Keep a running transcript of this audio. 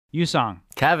Yusong.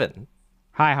 Kevin.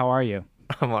 Hi, how are you?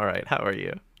 I'm all right. How are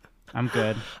you? I'm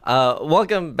good.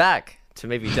 Welcome back to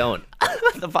Maybe Don't,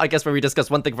 the podcast where we discuss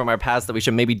one thing from our past that we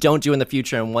should maybe don't do in the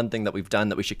future and one thing that we've done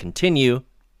that we should continue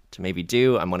to maybe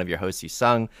do. I'm one of your hosts,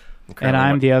 Yusong. And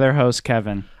I'm the other host,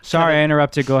 Kevin. Sorry, I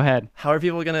interrupted. Go ahead. How are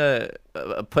people going to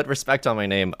put respect on my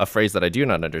name, a phrase that I do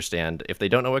not understand, if they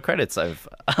don't know what credits I've...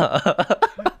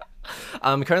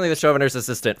 I'm currently the showrunner's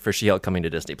assistant for She-Hulk coming to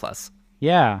Disney+.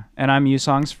 Yeah, and I'm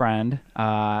Yusong's friend,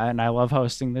 and I love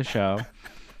hosting the show,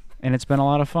 and it's been a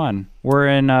lot of fun. We're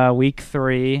in week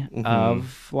 3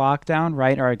 of lockdown,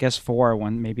 right? Or I guess 4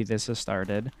 when maybe this has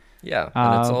started. Yeah,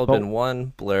 and it's all been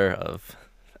one blur of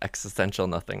existential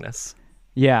nothingness.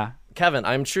 Yeah. Kevin,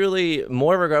 I'm truly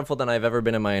more regretful than I've ever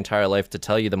been in my entire life to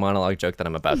tell you the monologue joke that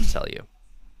I'm about to tell you.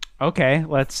 Okay,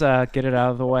 let's get it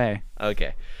out of the way.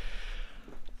 Okay.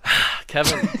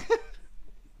 Kevin,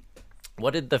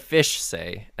 what did the fish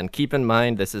say? And keep in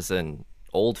mind, this is an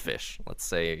old fish. Let's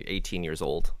say 18 years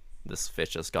old. This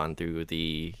fish has gone through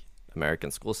the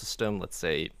American school system. Let's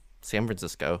say San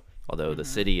Francisco, although the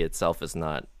city itself is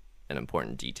not an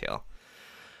important detail.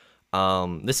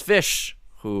 This fish,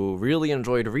 who really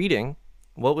enjoyed reading,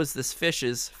 what was this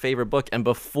fish's favorite book? And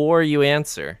before you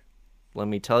answer, let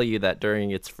me tell you that during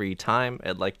its free time,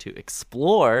 I'd like to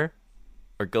explore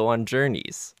or go on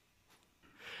journeys.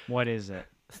 What is it?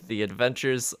 The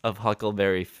Adventures of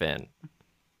Huckleberry Finn.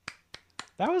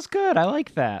 That was good. I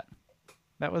like that.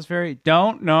 That was very...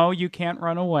 No, you can't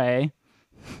run away.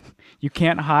 You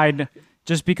can't hide.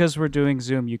 Just because we're doing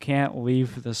Zoom, you can't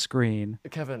leave the screen.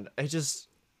 Kevin, I just...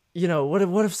 You know, what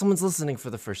if someone's listening for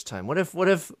the first time? What if we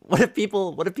move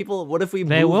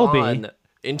on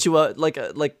into what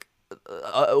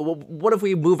if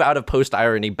we move out of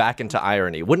post-irony back into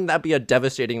irony? Wouldn't that be a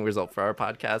devastating result for our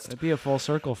podcast? It'd be a full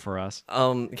circle for us.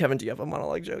 Kevin, do you have a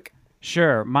monologue joke?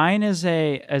 Sure. Mine is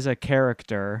as a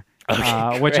character,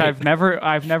 Okay, which great.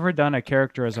 I've never done a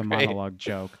character as a monologue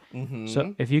joke.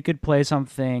 So if you could play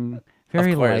something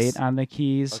very light on the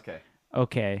keys.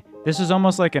 Okay. This is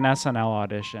almost like an SNL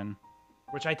audition,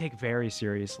 which I take very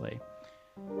seriously.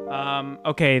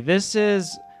 Okay, this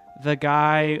is the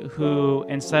guy who,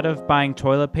 instead of buying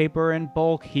toilet paper in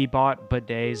bulk, he bought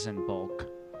bidets in bulk.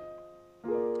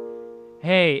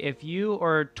 Hey, if you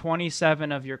or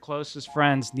 27 of your closest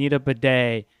friends need a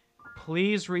bidet,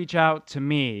 please reach out to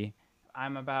me.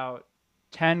 I'm about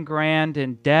 10 grand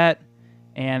in debt,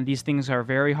 and these things are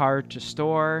very hard to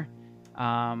store.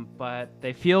 But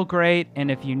they feel great, and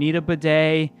if you need a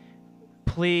bidet,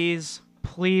 please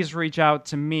reach out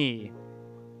to me.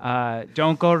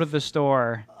 Don't go to the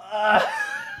store.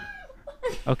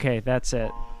 Okay, that's it.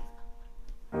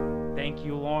 Thank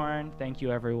you, Lauren. Thank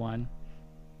you, everyone.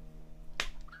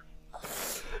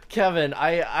 Kevin,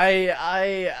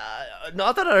 I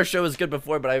not that our show was good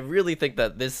before, but I really think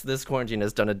that this quarantine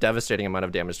has done a devastating amount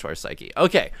of damage to our psyche.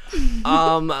 Okay.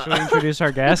 Should we introduce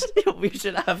our guest? We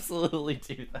should absolutely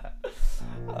do that.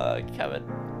 Kevin.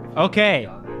 Okay.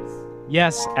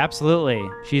 Yes, absolutely.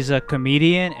 She's a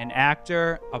comedian, an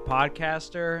actor, a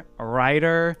podcaster, a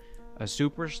writer, a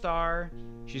superstar.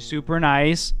 She's super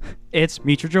nice. It's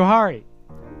Mitra Johari.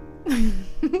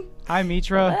 Hi,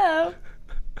 Mitra. Hello.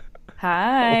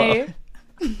 Hi.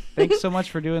 Hello. Thanks so much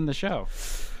for doing the show.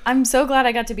 I'm so glad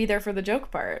I got to be there for the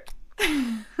joke part.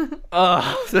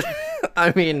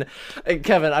 I mean,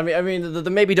 Kevin, I mean, the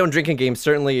maybe don't drinking game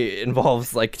certainly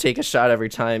involves like take a shot every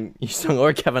time Yusong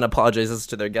or Kevin apologizes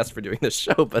to their guest for doing this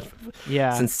show. But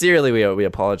Yeah. sincerely, we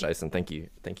apologize and thank you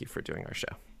for doing our show.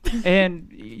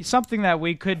 And something that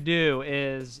we could do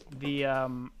is the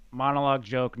monologue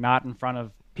joke not in front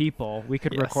of people. We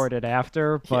could Yes. record it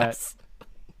after, but Yes.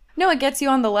 No, it gets you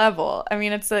on the level. I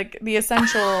mean, it's like the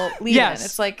essential lead-in. Yes.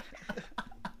 It's like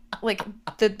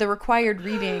the required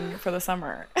reading for the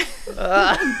summer.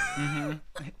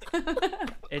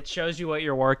 it shows you what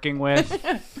you're working with.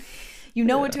 You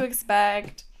know what to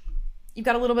expect. You've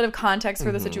got a little bit of context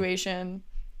for the situation.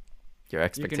 Your You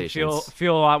can expectations.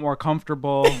 feel a lot more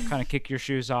comfortable, kind of kick your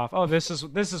shoes off. Oh, this is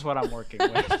what I'm working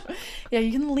with. Yeah,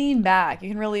 you can lean back. You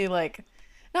can really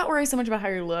not worry so much about how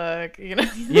you look, you know.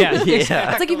 Yeah,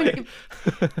 Yeah. It's like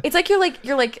it's like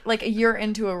you're like a year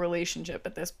into a relationship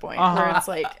at this point, where it's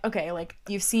like, okay, like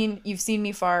you've seen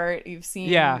me fart, you've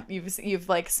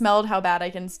like smelled how bad I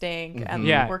can stink, and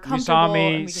Yeah, we're you comfortable. saw and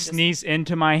me we can sneeze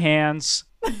into my hands.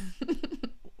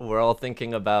 We're all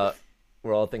thinking about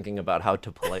how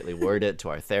to politely word it to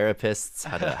our therapists,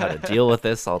 how to deal with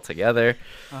this all together.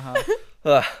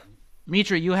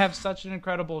 Mitra, you have such an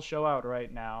incredible show out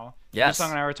right now. Yes. Yusong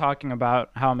and I were talking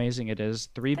about how amazing it is.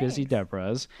 Three Busy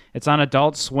Debras. It's on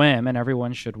Adult Swim, and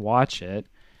everyone should watch it.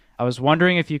 I was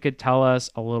wondering if you could tell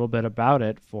us a little bit about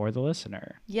it for the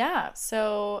listener. Yeah,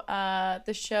 so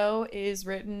the show is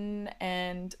written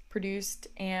and produced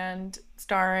and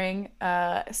starring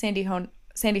Sandy Honig,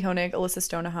 Alyssa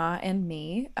Stoneha, and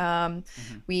me.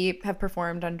 We have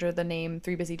performed under the name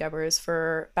Three Busy Debras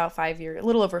for about 5 years, a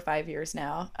little over 5 years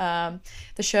now.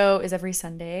 The show is every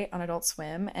Sunday on Adult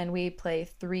Swim, and we play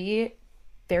 3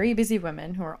 very busy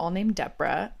women who are all named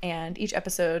Deborah, and each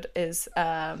episode is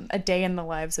a day in the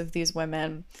lives of these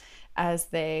women as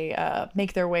they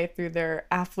make their way through their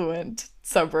affluent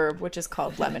suburb, which is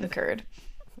called Lemon Curd.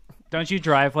 Don't you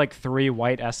drive like 3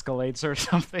 white Escalades or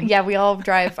something? Yeah, we all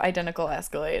drive identical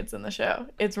Escalades in the show.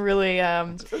 It's really,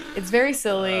 it's very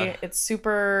silly. It's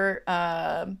super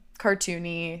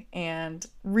cartoony and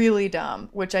really dumb,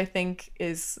 which I think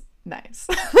is nice.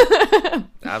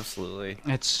 Absolutely.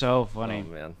 It's so funny.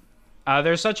 Oh, man.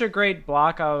 There's such a great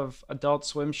block of Adult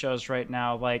Swim shows right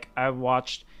now. Like, I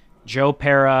watched Joe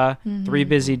Pera, Three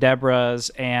Busy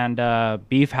Debras, and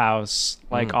Beef House,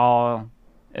 like all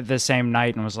the same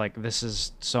night, and was like, this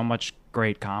is so much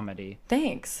great comedy.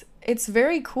 Thanks. It's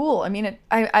very cool. I mean,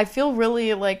 I feel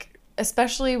really like,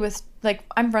 especially with, like,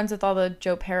 I'm friends with all the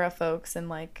Joe Pera folks, and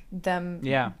like them.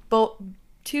 Yeah. Both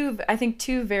two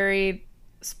very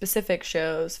specific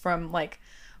shows from like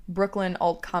Brooklyn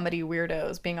alt comedy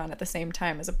weirdos being on at the same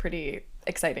time is a pretty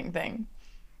exciting thing.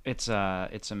 It's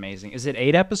amazing. Is it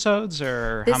 8 episodes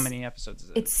or how many episodes is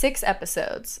it? It's 6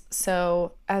 episodes.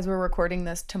 So as we're recording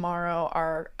this tomorrow,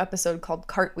 our episode called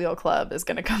Cartwheel Club is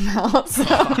going to come out. So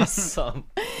Awesome.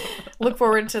 look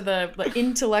forward to the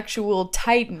intellectual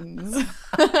titans.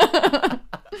 I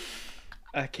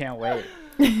can't wait.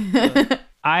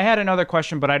 I had another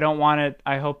question, but I don't want it.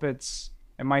 I hope it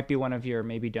might be one of your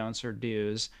maybe don'ts or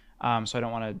do's. So I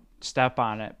don't want to step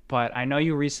on it. But I know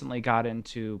you recently got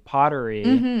into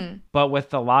pottery, but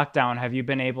with the lockdown, have you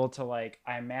been able to, like,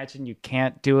 I imagine you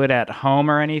can't do it at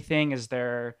home or anything. Is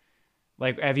there,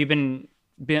 like, have you been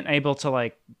able to,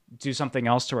 like, do something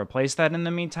else to replace that in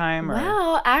the meantime? Or?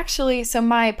 Well, actually, so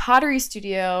my pottery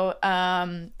studio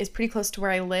is pretty close to where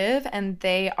I live, and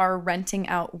they are renting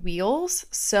out wheels.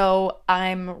 So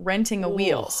I'm renting a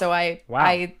wheel. So I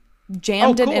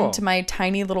jammed it into my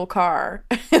tiny little car.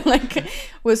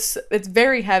 It's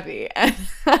very heavy, and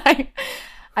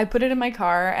I put it in my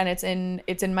car, and it's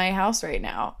in my house right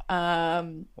now.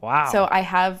 Wow. So I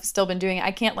have still been doing it.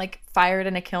 I can't like fire it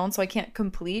in a kiln, so I can't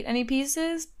complete any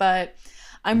pieces, but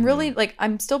I'm really like,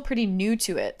 I'm still pretty new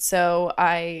to it. So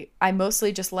I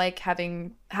mostly just like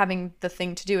having the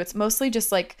thing to do. It's mostly just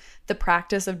like the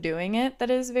practice of doing it that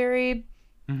is very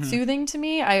soothing to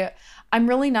me. I'm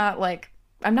really not like,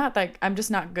 I'm just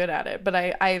not good at it, but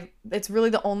it's really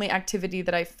the only activity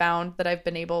that I found that I've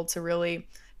been able to really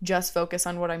just focus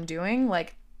on what I'm doing.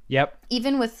 Like,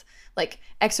 even with like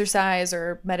exercise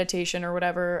or meditation or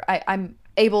whatever, I'm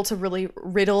able to really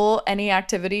riddle any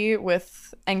activity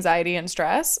with anxiety and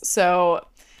stress. So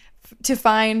to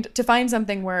find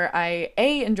something where I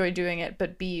enjoy doing it,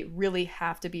 but B, really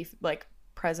have to be like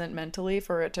present mentally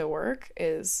for it to work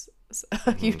is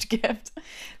a huge gift.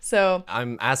 So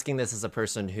I'm asking this as a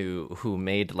person who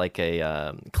made like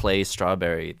a clay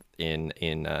strawberry in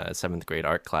 7th grade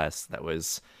art class that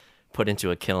was put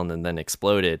into a kiln and then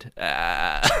exploded.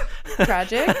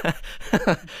 Tragic.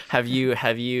 Have you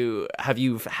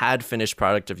had finished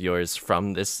product of yours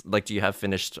from this? Like, do you have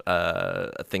finished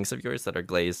things of yours that are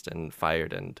glazed and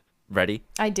fired and ready?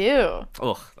 I do.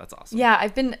 Oh, that's awesome. Yeah,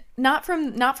 I've been not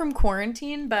from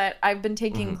quarantine, but I've been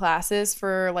taking classes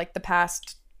for like the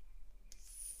past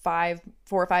 4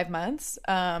 or 5 months.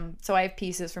 So I have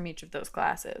pieces from each of those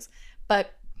classes.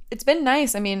 But it's been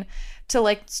nice. I mean, to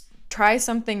like try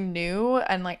something new,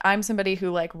 and like I'm somebody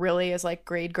who like really is like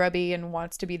grade grubby and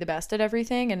wants to be the best at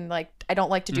everything, and like I don't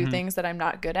like to do things that I'm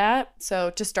not good at. So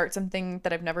to start something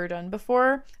that I've never done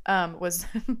before was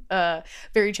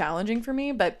very challenging for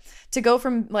me. But to go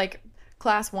from like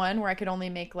class 1 where I could only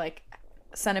make like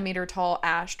centimeter tall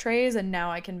ashtrays, and now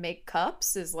I can make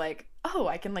cups, is like, oh,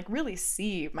 I can like really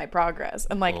see my progress.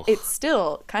 And like it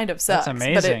still kind of sucks,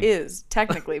 but it is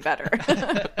technically better.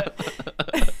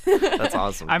 That's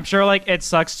awesome. I'm sure like it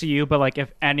sucks to you, but like if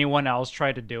anyone else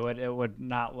tried to do it, it would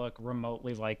not look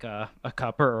remotely like a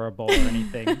cupper or a bowl or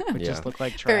anything. It would just look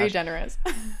like trash. Very generous.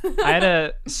 I had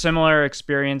a similar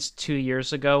experience 2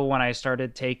 years ago when I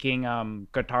started taking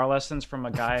guitar lessons from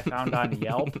a guy I found on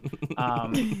Yelp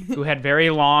who had very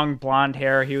long blonde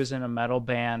hair. He was in a metal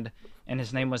band, and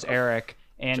his name was Eric.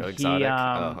 And Joe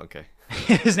Exotic. Okay.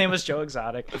 His name was Joe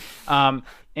Exotic. And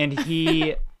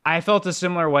I felt a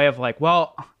similar way of like,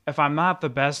 well, if I'm not the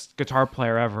best guitar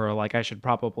player ever, like I should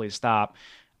probably stop.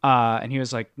 And he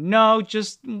was like, no,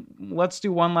 just let's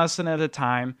do one lesson at a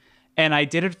time. And I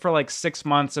did it for like 6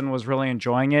 months and was really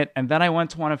enjoying it. And then I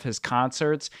went to one of his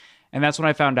concerts, and that's when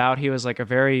I found out he was like a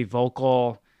very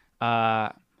vocal,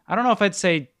 I don't know if I'd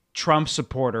say Trump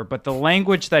supporter, but the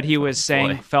language that he was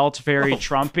saying felt very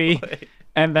Trumpy.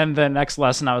 And then the next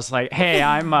lesson I was like, hey,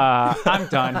 I'm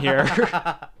done here.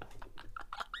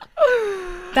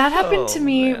 That happened to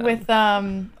me with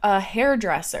a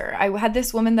hairdresser. I had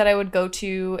this woman that I would go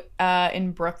to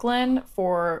in Brooklyn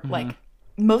for like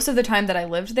most of the time that I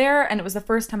lived there, and it was the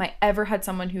first time I ever had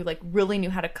someone who like really knew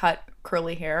how to cut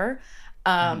curly hair.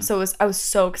 So I was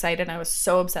so excited, and I was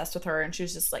so obsessed with her, and she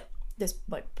was just like this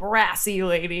like brassy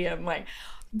lady and like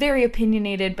very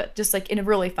opinionated, but just like in a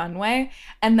really fun way.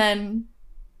 And then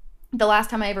the last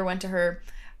time I ever went to her,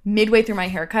 midway through my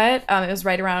haircut, it was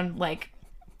right around like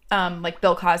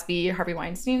Bill Cosby, Harvey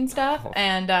Weinstein stuff.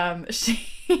 And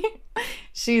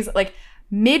she's like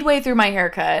midway through my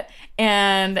haircut,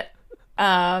 and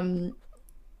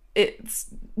it's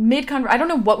I don't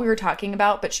know what we were talking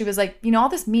about, but she was like, all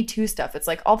this Me Too stuff. It's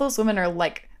like all those women are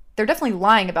like, they're definitely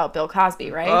lying about Bill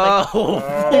Cosby, right? Like,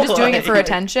 they're just doing it for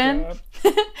attention.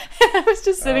 I was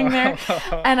just sitting there,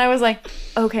 and I was like,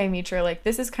 okay, Mitra, like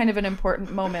this is kind of an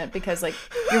important moment, because like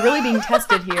you're really being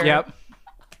tested here.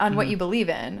 On what you believe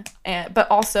in, but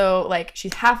also like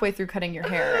she's halfway through cutting your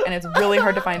hair, and it's really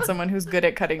hard to find someone who's good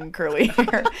at cutting curly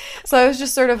hair. So I was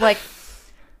just sort of like,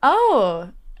 oh,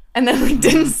 and then like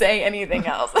didn't say anything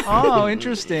else. Oh,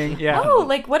 interesting. Yeah. Oh,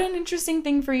 like what an interesting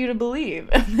thing for you to believe.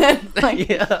 And then like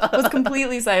was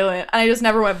completely silent, and I just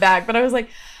never went back. But I was like,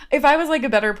 if I was like a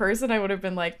better person, I would have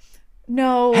been like,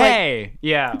 no, hey, like,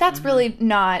 yeah, that's really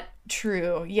not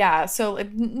true. Yeah, so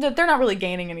they're not really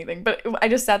gaining anything. But I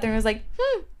just sat there and was like,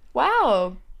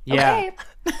 wow. Yeah.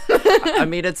 Okay. I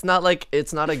mean, it's not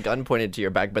a gun pointed to your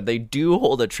back, but they do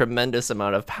hold a tremendous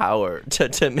amount of power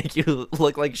to make you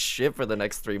look like shit for the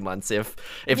next 3 months if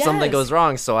something goes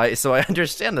wrong. So I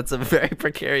understand that's a very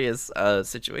precarious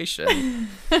situation.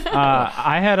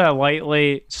 I had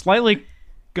a slightly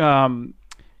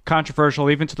controversial,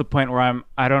 even to the point where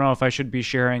I don't know if I should be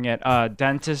sharing it,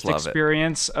 dentist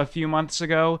experience a few months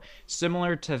ago,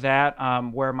 similar to that,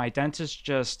 where my dentist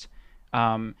just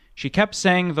she kept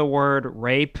saying the word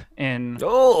rape in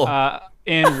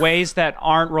ways that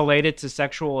aren't related to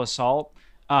sexual assault.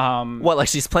 What, like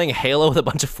she's playing Halo with a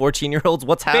bunch of 14-year-olds?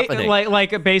 What's happening?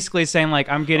 Like basically saying like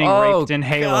I'm getting raped in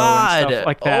Halo and stuff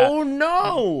like that. Oh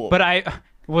no! But I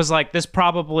was like, this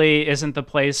probably isn't the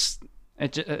place.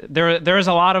 There is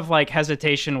a lot of like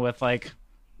hesitation with like,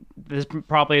 this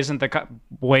probably isn't the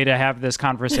way to have this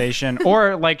conversation,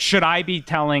 or like, should I be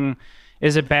telling?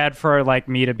 Is it bad for like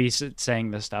me to be saying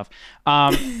this stuff?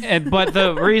 But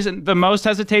the most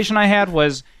hesitation I had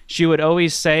was she would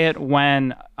always say it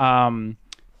when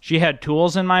she had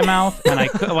tools in my mouth, and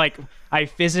I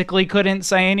physically couldn't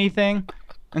say anything,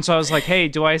 and so I was like,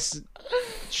 hey,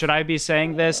 should I be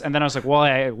saying this? And then I was like, well,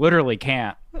 I literally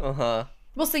can't. Well,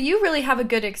 so you really have a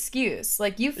good excuse.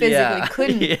 Like you physically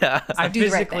couldn't. Yeah, I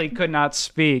physically could not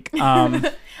speak.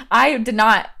 I did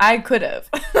not. I could have.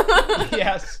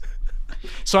 Yes.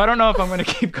 So I don't know if I'm going to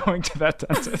keep going to that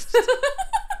dentist.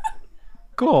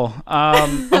 Cool.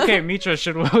 Okay, Mitra,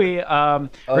 should we,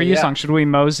 Yusong, should we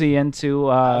mosey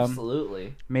into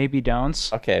Absolutely. Maybe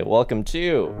Don'ts? Okay, welcome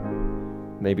to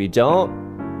Maybe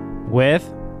Don't with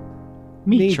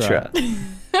Mitra.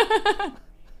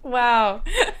 Wow.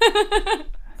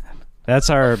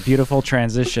 That's our beautiful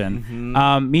transition.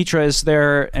 Mitra, is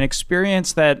there an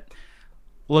experience that,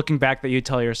 looking back, that you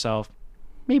tell yourself,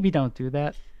 maybe don't do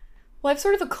that? Well, I have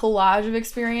sort of a collage of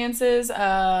experiences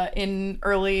in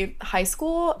early high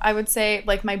school. I would say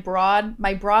like my broad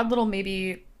little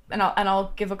maybe, and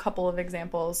I'll give a couple of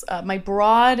examples. My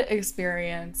broad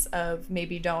experience of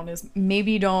maybe don't is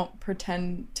maybe don't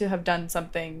pretend to have done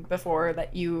something before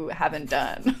that you haven't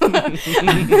done.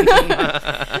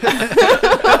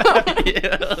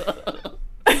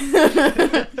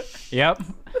 Yep.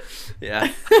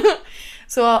 Yeah.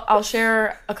 So I'll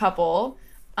share a couple.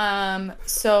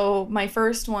 So my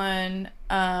first one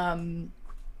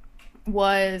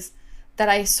was that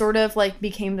I sort of like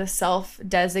became the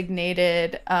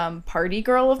self-designated party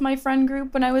girl of my friend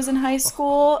group when I was in high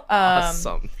school.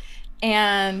 Awesome.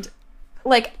 And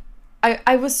like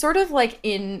I was sort of like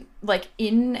in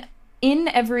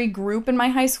every group in my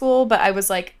high school, but I was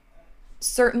like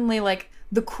certainly like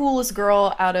the coolest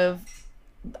girl out of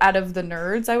the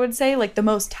nerds, I would say, like the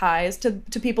most ties to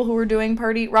people who were doing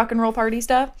rock and roll party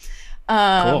stuff.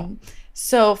 Cool.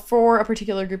 So for a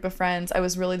particular group of friends, I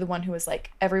was really the one who was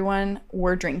like, everyone,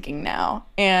 we're drinking now.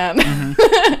 And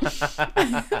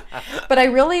but I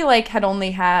really like had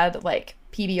only had like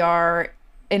PBR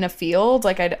in a field.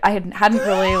 Like hadn't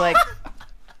really like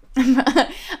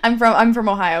I'm from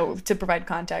Ohio, to provide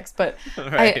context, but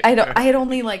right. I had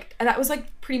only like, that was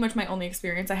like pretty much my only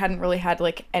experience. I hadn't really had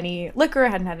like any liquor, I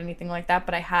hadn't had anything like that,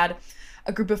 but I had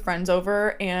a group of friends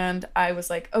over and I was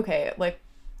like, okay, like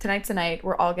tonight's the night,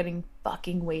 we're all getting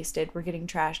fucking wasted, we're getting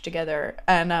trashed together.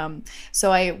 And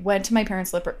so I went to my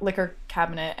parents' liquor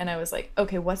cabinet and I was like,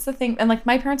 okay, what's the thing? And like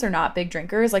my parents are not big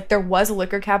drinkers. Like there was a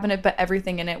liquor cabinet, but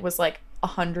everything in it was like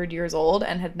 100 years old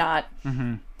and had not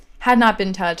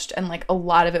been touched, and like a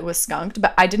lot of it was skunked.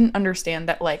 But I didn't understand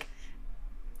that like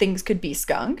things could be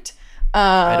skunked.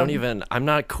 I'm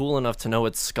not cool enough to know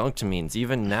what skunked means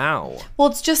even now. Well,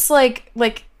 it's just like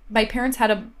my parents had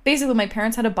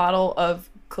a bottle of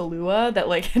Kahlua that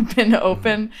like had been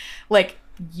open like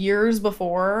years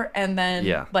before, and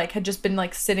then like had just been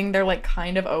like sitting there like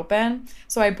kind of open.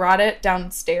 So I brought it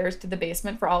downstairs to the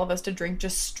basement for all of us to drink,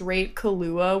 just straight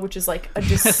Kahlua, which is like a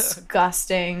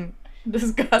disgusting.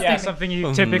 Yeah, something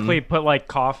you typically put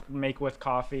like make with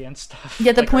coffee and stuff.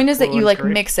 Yeah, the point is that you like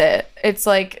mix it. It's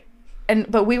like,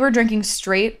 but we were drinking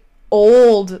straight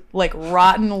old like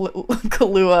rotten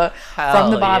Kahlua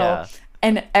from the bottle. Yeah.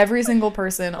 And every single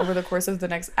person over the course of the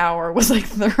next hour was like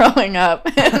throwing up.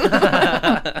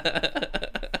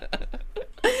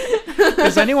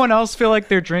 Does anyone else feel like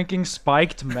they're drinking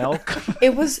spiked milk?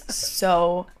 It was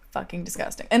so fucking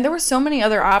disgusting. And there were so many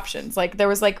other options. Like there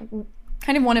was like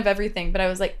kind of one of everything, but I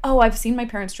was like, oh, I've seen my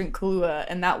parents drink Kahlua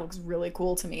and that looks really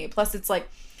cool to me. Plus it's like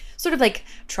sort of like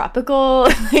tropical.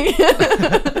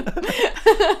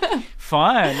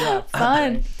 Fun. Yeah,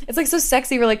 fun. It's like so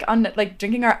sexy. We're like on like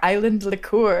drinking our island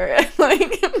liqueur.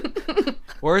 Like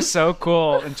we're so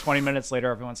cool, and 20 minutes later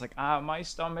everyone's like, my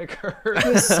stomach hurts.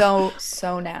 It was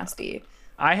so nasty.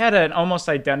 I had an almost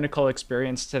identical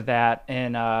experience to that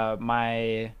in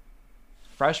my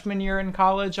freshman year in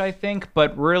college, I think,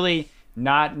 but really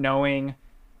not knowing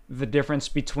the difference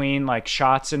between like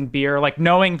shots and beer, like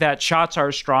knowing that shots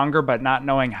are stronger but not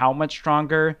knowing how much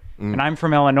stronger. And I'm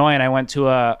from Illinois, and I went to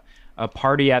a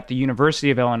party at the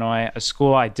University of Illinois, a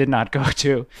school I did not go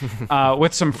to,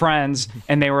 with some friends,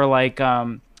 and they were like,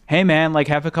 hey man, like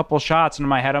have a couple shots. And in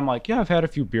my head I'm like, yeah, I've had a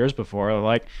few beers before.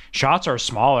 Like shots are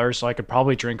smaller, so I could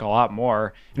probably drink a lot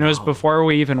more. And it was before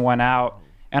we even went out,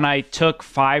 and I took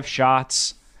 5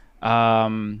 shots.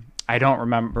 I don't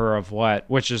remember of what,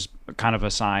 which is kind of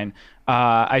a sign.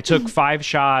 I took 5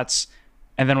 shots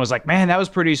and then was like, man, that was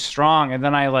pretty strong. And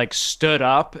then I like stood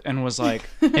up and was like,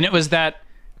 and it was that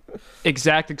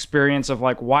exact experience of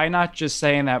like, why not just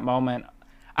say in that moment,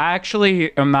 I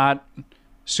actually am not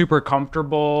super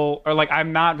comfortable, or like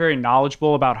I'm not very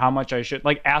knowledgeable about how much I should,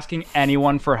 like asking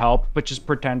anyone for help, but just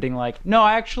pretending like, no,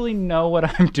 I actually know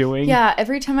what I'm doing. Yeah,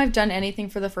 every time I've done anything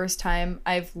for the first time,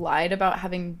 I've lied about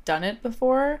having done it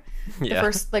before. Yeah.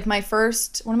 One of my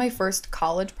first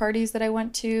college parties that I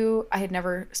went to, I had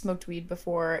never smoked weed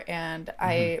before, and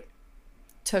I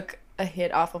took a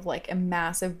hit off of like a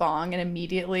massive bong and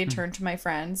immediately turned to my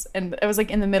friends, and I was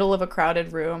like in the middle of a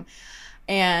crowded room,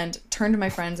 and turned to my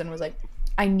friends and was like,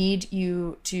 I need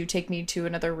you to take me to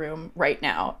another room right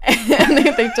now. And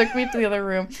they took me to the other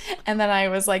room, and then I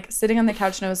was like sitting on the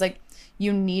couch and I was like,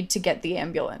 you need to get the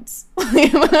ambulance.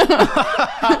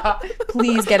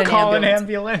 Please get an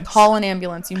ambulance. Call an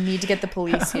ambulance. You need to get the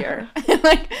police here.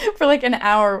 Like for like an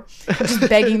hour, just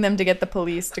begging them to get the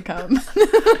police to come.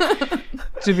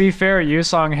 To be fair,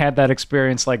 Yusong had that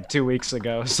experience like 2 weeks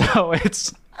ago, so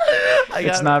it's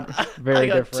not very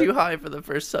different. I got too high for the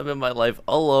first time in my life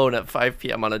alone at 5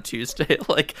 p.m. on a Tuesday,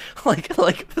 like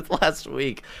last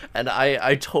week, and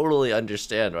I totally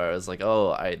understand. Where I was like,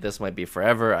 this might be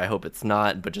forever. I hope it's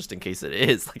not, but just in case it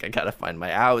is, like I gotta find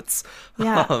my outs.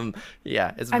 Yeah,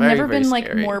 yeah. It's I've very, never very been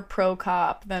scary. like more pro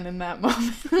cop than in that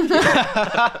moment.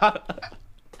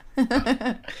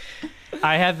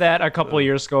 I had that a couple of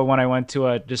years ago when I went to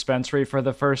a dispensary for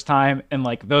the first time, and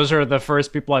like those are the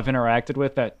first people I've interacted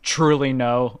with that truly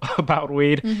know about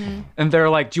weed. And they're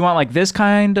like, do you want like this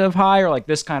kind of high or like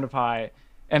this kind of high?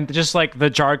 And just like the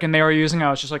jargon they were using, I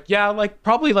was just like, yeah, like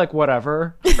probably like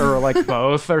whatever, or like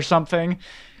both or something.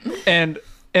 And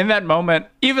in that moment,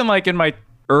 even like in my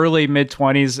early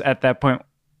mid-20s at that point,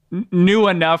 knew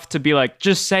enough to be like,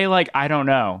 just say like, I don't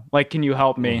know, like, can you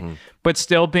help me? But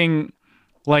still being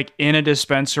like in a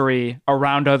dispensary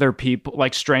around other people,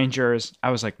 like strangers,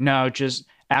 I was like, no, just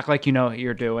act like you know what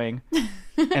you're doing.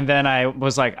 And then I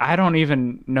was like, I don't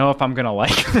even know if I'm gonna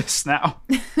like this now.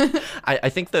 I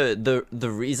think the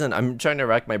reason I'm trying to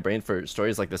rack my brain for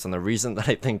stories like this, and the reason that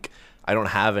I think I don't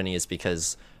have any is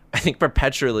because I think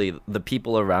perpetually the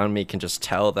people around me can just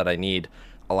tell that I need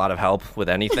a lot of help with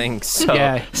anything. So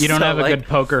yeah, you don't have a good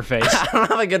poker face. I don't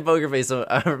have a good poker face. So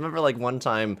I remember like one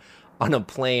time on a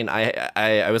plane,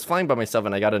 I was flying by myself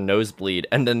and I got a nosebleed,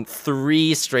 and then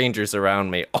 3 strangers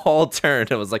around me all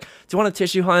turned and was like, "Do you want a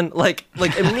tissue, hun?" Like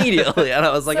immediately, and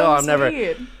I was like, So "Oh, I'm never."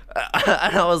 sweet.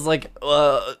 And I was like,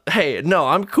 "Hey, no,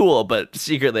 I'm cool," but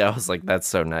secretly I was like, "That's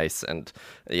so nice," and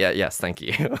yes, thank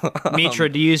you. Mitra,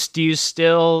 do you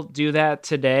still do that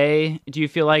today? Do you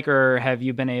feel like, or have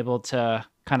you been able to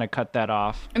kind of cut that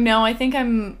off? No, I think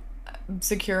I'm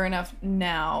secure enough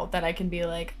now that I can be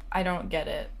like, I don't get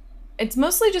it. It's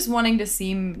mostly just wanting to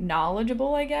seem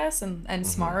knowledgeable, I guess, and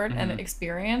smart and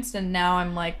experienced. And now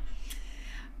I'm like,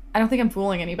 I don't think I'm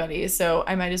fooling anybody, so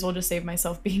I might as well just save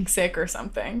myself being sick or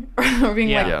something. Or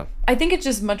being like, I think it's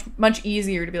just much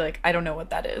easier to be like, I don't know what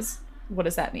that is. What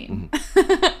does that mean?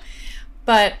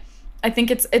 But I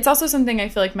think it's also something I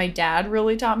feel like my dad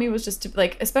really taught me, was just to,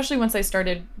 like, especially once I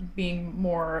started being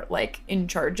more like in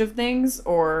charge of things,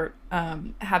 or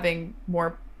having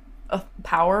more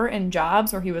power in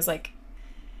jobs, where he was like,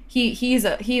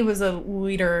 he was a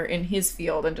leader in his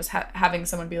field, and just having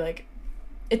someone be like,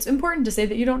 it's important to say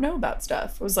that you don't know about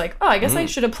stuff. It was like, oh, I guess I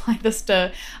should apply this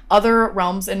to other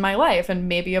realms in my life and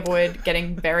maybe avoid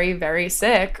getting very, very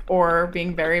sick or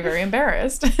being very, very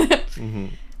embarrassed.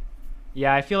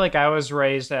 Yeah, I feel like I was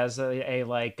raised as a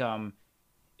like,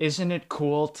 isn't it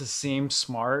cool to seem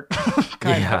smart?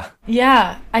 kind of.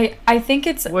 Yeah, I think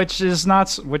it's which is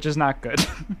not good.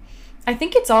 I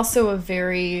think it's also a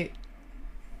very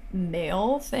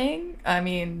male thing. I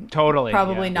mean, totally,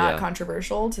 probably not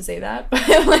controversial to say that,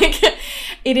 but like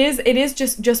it is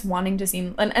just wanting to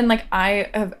seem, and like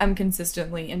I'm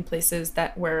consistently in places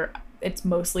where it's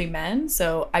mostly men,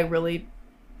 so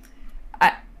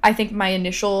I think my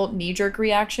initial knee-jerk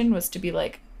reaction was to be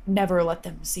like, never let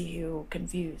them see you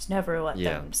confused, never let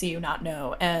them see you not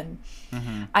know. And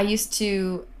when I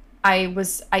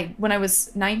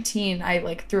was 19, I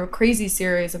like, through a crazy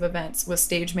series of events, was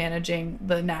stage managing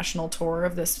the national tour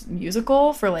of this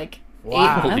musical for like 8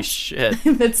 months. Holy shit.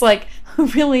 It's like a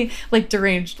really like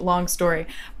deranged long story,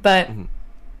 but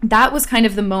that was kind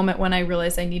of the moment when I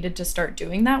realized I needed to start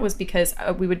doing that, was because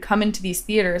we would come into these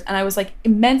theaters and I was like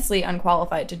immensely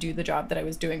unqualified to do the job that I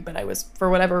was doing, but I was, for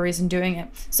whatever reason, doing it.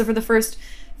 So for the first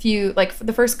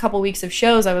couple weeks of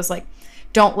shows, I was like,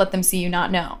 don't let them see you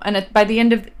not know. And by the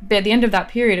end of that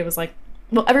period, it was like,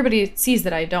 well, everybody sees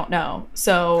that I don't know,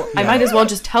 so I might as well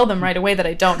just tell them right away that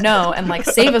I don't know, and like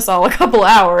save us all a couple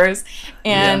hours,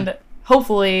 and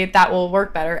hopefully that will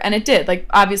work better. And it did. Like,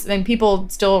 obviously, and people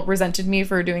still resented me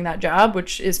for doing that job,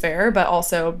 which is fair, but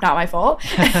also not my fault.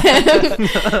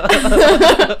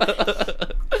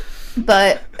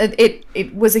 But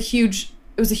it was a huge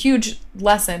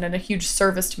lesson and a huge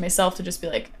service to myself to just be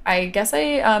like, I guess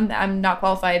I'm not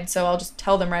qualified, so I'll just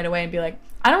tell them right away and be like,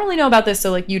 I don't really know about this,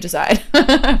 so like, you decide.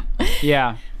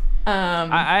 Yeah.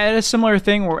 I had a similar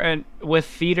thing with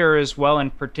theater as well,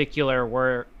 in particular,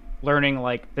 where learning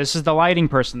like, this is the lighting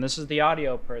person, this is the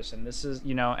audio person, this is,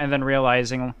 and then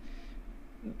realizing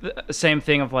the same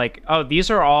thing of like, oh,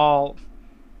 these are all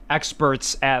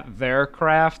experts at their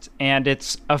craft, and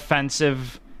it's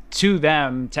offensive to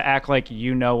them to act like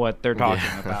you know what they're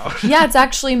talking about. Yeah, it's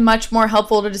actually much more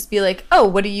helpful to just be like, oh,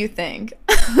 what do you think?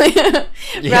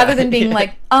 Rather than being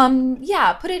like,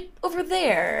 put it over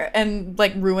there, and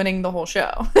like ruining the whole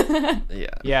show.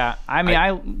 Yeah. I mean,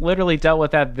 I literally dealt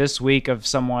with that this week, of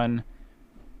someone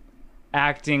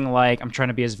acting like, I'm trying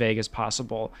to be as vague as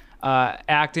possible,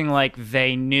 acting like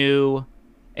they knew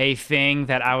a thing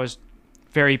that I was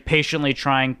very patiently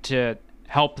trying to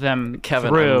help them Kevin,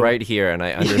 through. I'm right here, and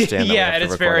I understand that and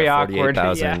it's very awkward.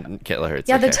 48,000 kilohertz.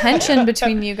 Yeah, the tension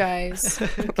between you guys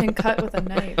can cut with a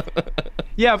knife.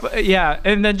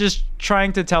 And then just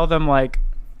trying to tell them, like,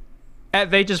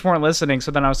 they just weren't listening.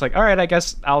 So then I was like, all right, I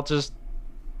guess I'll just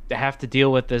have to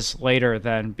deal with this later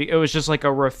then. It was just like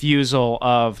a refusal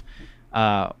of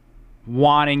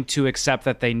wanting to accept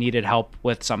that they needed help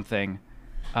with something.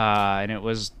 And it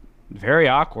was very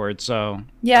awkward. So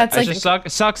yeah, it's it just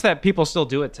sucks that people still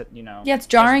do it yeah, it's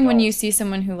jarring when you see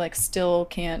someone who like still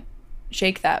can't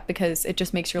shake that, because it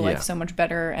just makes your life so much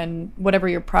better, and whatever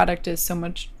your product is so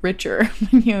much richer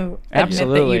when you admit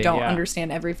that you don't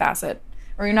understand every facet,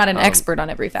 or you're not an expert on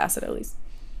every facet, at least.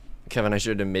 Kevin, I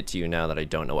should admit to you now that I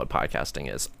don't know what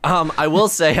podcasting is. I will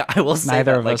say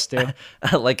neither that, of us do.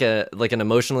 Like an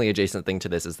emotionally adjacent thing to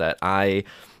this is that I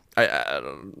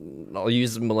I'll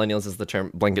use millennials as the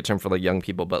blanket term for like young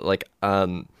people, but like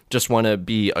just want to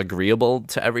be agreeable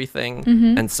to everything.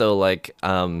 And so like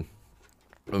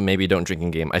maybe don't drink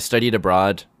in game. I studied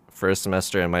abroad for a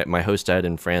semester, and my host dad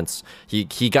in France, he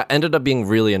ended up being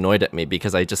really annoyed at me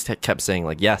because I just kept saying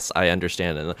like, yes, I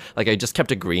understand, and like I just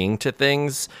kept agreeing to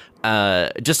things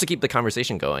just to keep the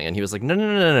conversation going. And he was like,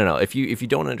 no, if you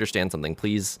don't understand something,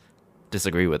 please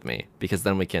disagree with me, because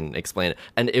then we can explain it.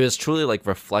 And it was truly like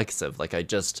reflexive. Like I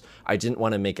didn't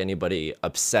want to make anybody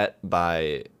upset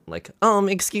by like,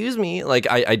 excuse me, like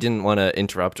I didn't want to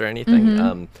interrupt or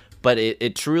anything. But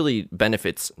it truly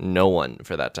benefits no one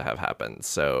for that to have happened.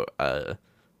 So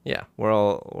yeah,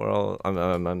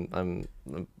 I'm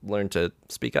learned to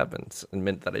speak up and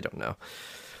admit that I don't know.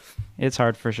 It's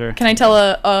hard for sure. Can I tell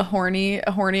a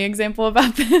horny example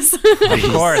about this? Of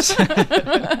course.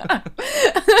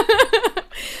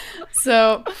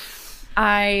 So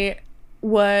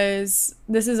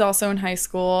this is also in high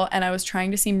school, and I was trying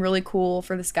to seem really cool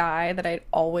for this guy that I'd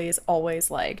always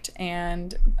liked.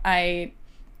 And I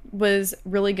was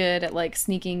really good at like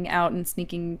sneaking out and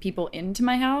sneaking people into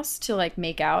my house to like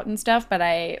make out and stuff, but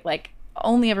I like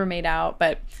only ever made out.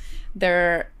 But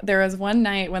there was one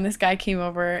night when this guy came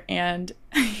over, and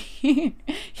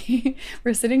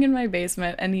we're sitting in my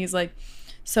basement, and he's like,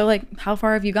 so like, how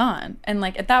far have you gone? And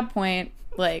like at that point,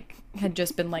 like had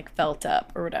just been like felt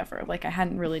up or whatever, like I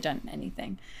hadn't really done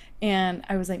anything. And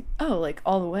I was like, oh, like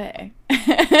all the way.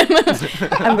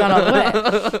 I've gone all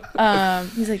the way.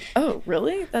 He's like, oh,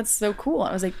 really? That's so cool.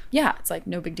 I was like, yeah, it's like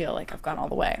no big deal. Like I've gone all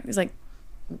the way. He's like,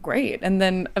 great. And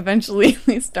then eventually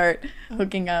we start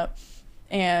hooking up.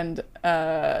 And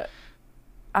I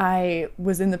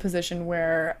was in the position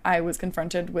where I was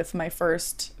confronted with my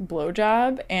first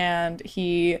blowjob, and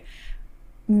he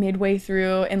midway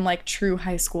through in like true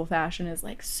high school fashion is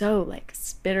like, so like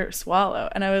spit or swallow.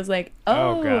 And I was like,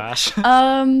 oh gosh.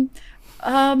 I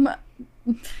don't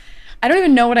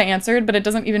even know what I answered, but it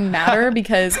doesn't even matter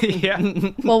because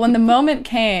well, when the moment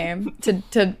came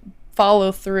to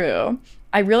follow through,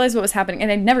 I realized what was happening, and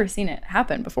I'd never seen it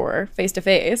happen before face to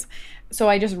face. So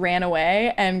I just ran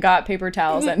away and got paper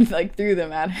towels and like threw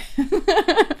them at him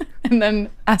and then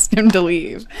asked him to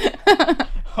leave.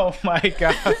 Oh my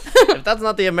god. If that's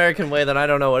not the American way, then I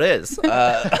don't know what is.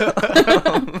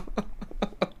 I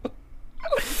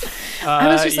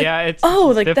was just like, it's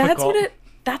like difficult.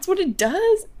 that's what it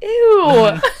does?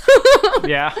 Ew.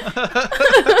 Yeah.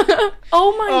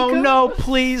 Oh my god. Oh no,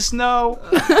 please no.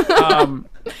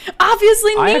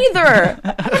 Obviously neither.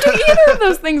 I don't do either of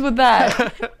those things with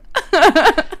that.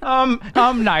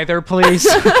 Neither, please.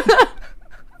 It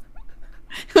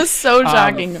was so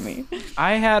shocking to me.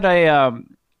 I had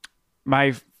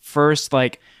my first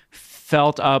like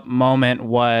felt up moment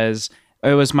was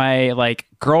my like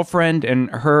girlfriend, and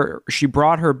she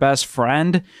brought her best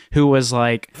friend who was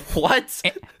like, what?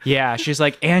 Yeah, she's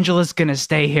like, Angela's gonna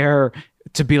stay here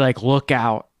to be like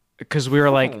lookout, because we were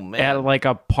like at like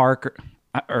a park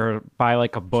or by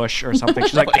like a bush or something.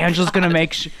 She's like, Angela's gonna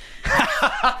make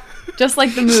just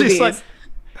like the movies. She's like,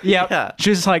 yeah.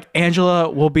 She's like, Angela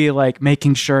will be like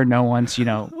making sure no one's,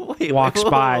 walks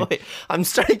by. Wait. I'm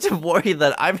starting to worry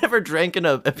that I've never drank in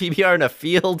a PBR in a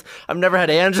field. I've never had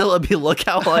Angela be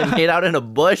lookout while I made out in a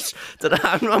bush.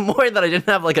 I'm worried that I didn't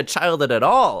have like a childhood at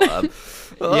all.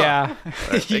 Yeah.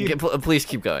 Please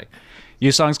keep going.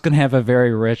 Yusong's gonna have a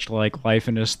very rich like life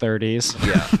in his 30s.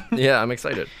 Yeah, I'm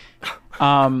excited.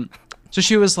 So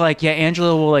she was like, yeah,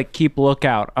 Angela will like keep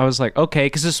lookout. I was like, okay,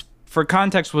 because this, for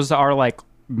context, was our like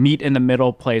meet in the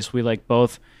middle place. We like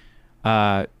both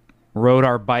rode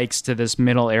our bikes to this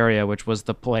middle area, which was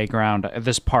the playground,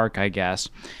 this park, I guess.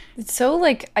 It's so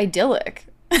like idyllic.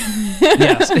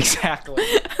 Yes, exactly.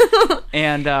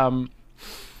 And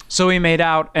so we made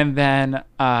out, and then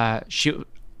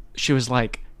she was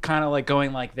like kind of like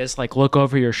going like this, like look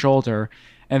over your shoulder.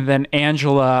 And then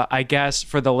Angela, I guess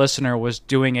for the listener, was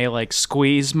doing a like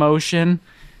squeeze motion.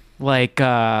 Like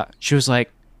she was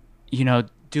like,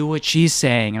 do what she's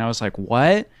saying. And I was like,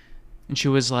 what? And she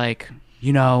was like,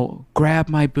 grab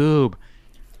my boob.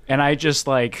 And I just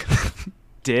like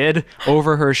did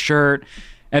over her shirt.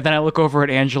 And then I look over at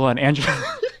Angela, and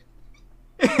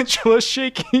Angela's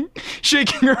shaking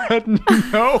her head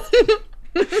no.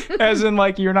 As in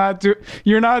like, you're not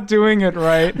doing it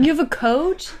right. You have a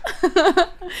coach?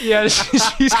 Yeah,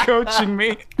 she's coaching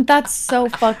me. That's so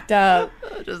fucked up.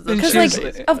 Because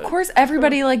like, of course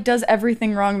everybody like does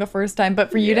everything wrong the first time, but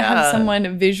for you to have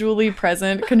someone visually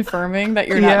present confirming that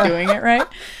you're not doing it right.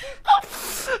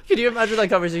 Can you imagine that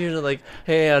conversation like,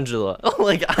 hey, Angela,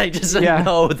 like, I just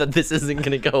know that this isn't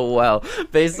going to go well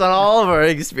based on all of our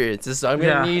experiences. So I'm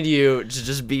going to need you to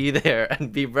just be there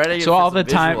and be ready for all the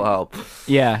time help.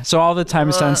 Yeah. So all the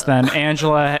time since then,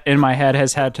 Angela in my head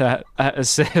has had to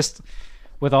assist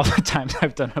with all the times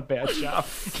I've done a bad job.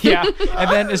 Yeah.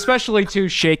 And then especially too,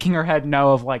 shaking her head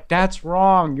no of like, that's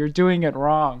wrong. You're doing it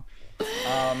wrong.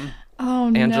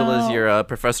 Angela's your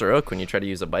Professor Oak when you try to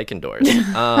use a bike indoors.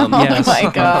 Yes. Oh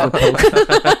my God.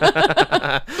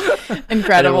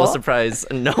 Incredible. And it will surprise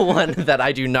no one that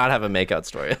I do not have a makeout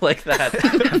story like that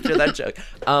after that joke.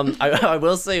 I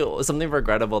will say something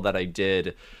regrettable that I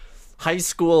did. High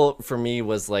school for me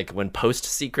was like when Post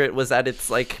Secret was at its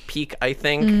like peak, I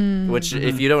think, which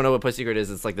if you don't know what Post Secret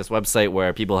is, it's like this website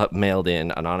where people have mailed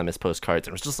in anonymous postcards,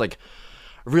 and it was just like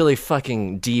really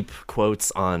fucking deep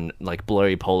quotes on like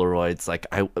blurry Polaroids, like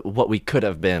what we could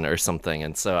have been or something.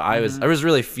 And so I was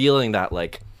really feeling that,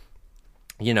 like,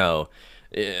 you know,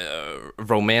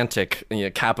 romantic,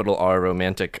 capital R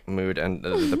romantic mood. And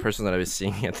the person that I was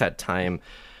seeing at that time,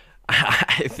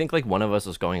 I think like one of us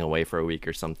was going away for a week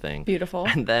or something. Beautiful.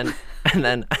 And then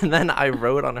I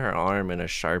wrote on her arm in a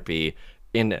Sharpie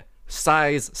in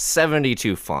size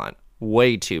 72 font.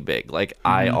 Way too big, like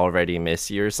I already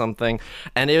miss you or something.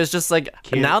 And it was just like,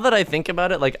 cute. Now that I think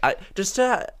about it, like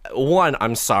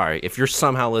I'm sorry if you're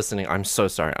somehow listening. I'm so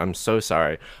sorry.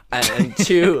 And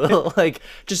two, like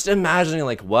just imagining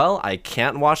like, well, I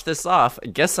can't wash this off. I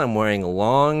guess I'm wearing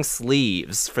long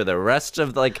sleeves for the rest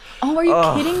of like. Oh, are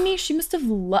you kidding me? She must have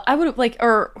I would have like,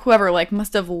 or whoever like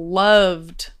must have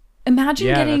loved.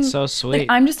 Imagine getting, that's so sweet. Like,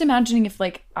 I'm just imagining if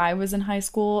like I was in high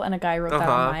school and a guy wrote that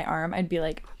on my arm, I'd be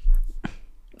like,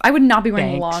 I would not be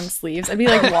wearing long sleeves. I'd be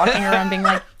like walking around being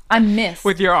like, I'm missed.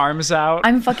 With your arms out.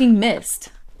 I'm fucking missed.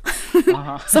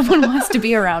 Someone wants to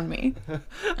be around me. All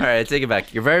right, take it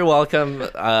back. You're very welcome.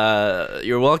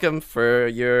 You're welcome for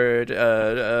your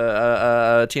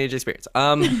teenage experience.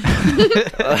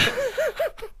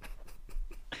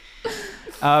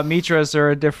 Mitra, is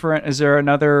there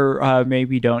another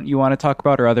maybe don't you want to talk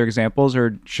about, or other examples,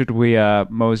 or should we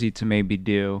mosey to maybe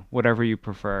do whatever you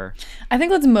prefer? I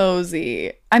think let's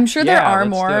mosey. I'm sure there are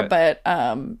more, but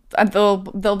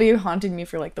they'll be haunting me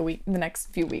for like the next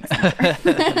few weeks.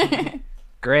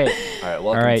 Great. All right, welcome.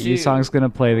 All right, you song's gonna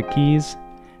play the keys.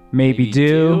 Maybe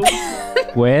do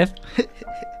with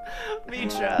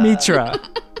Mitra.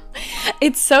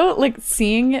 It's so like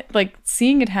seeing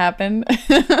it happen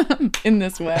in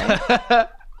this way.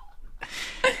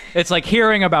 It's like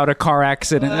hearing about a car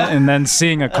accident and then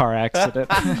seeing a car accident.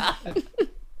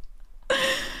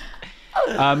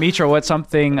 Mitra, what's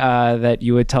something that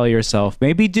you would tell yourself?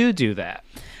 Maybe do that.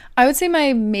 I would say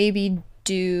my maybe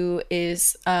do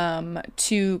is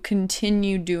to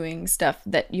continue doing stuff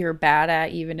that you're bad at,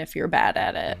 even if you're bad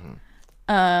at it.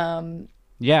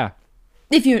 Yeah.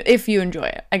 If you enjoy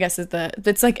it, I guess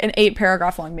it's like an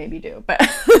 8-paragraph long maybe do, but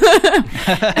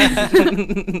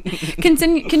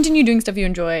continue doing stuff you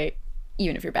enjoy,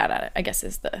 even if you're bad at it, I guess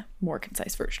is the more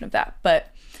concise version of that. But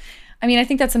I mean, I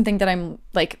think that's something that I'm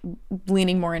like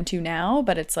leaning more into now,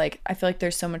 but it's like, I feel like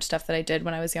there's so much stuff that I did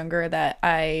when I was younger that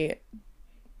I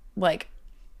like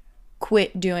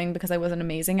quit doing because I wasn't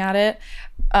amazing at it.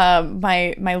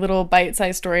 My little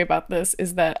bite-sized story about this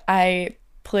is that I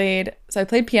played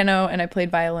piano and I played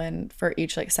violin for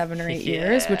each like 7 or 8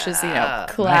 years, which is,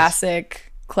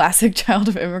 classic child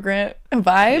of immigrant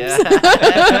vibes.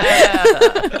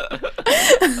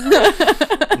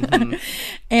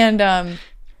 And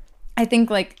I think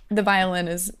like the violin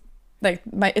is like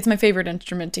it's my favorite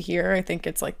instrument to hear. I think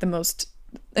it's like the most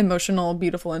emotional,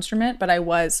 beautiful instrument, but I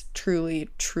was truly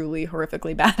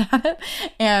horrifically bad at it.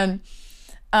 And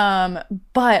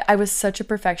but I was such a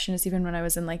perfectionist even when I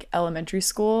was in like elementary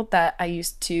school that I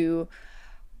used to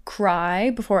cry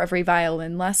before every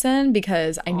violin lesson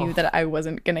because I knew that I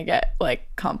wasn't gonna get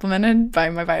like complimented by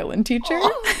my violin teacher.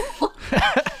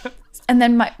 And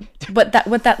then my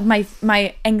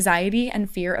anxiety and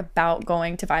fear about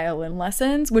going to violin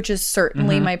lessons, which is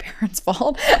certainly my parents'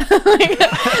 fault,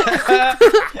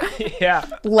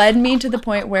 led me to the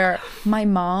point where my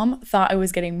mom thought I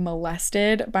was getting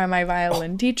molested by my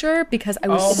violin teacher because I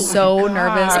was so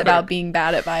nervous about being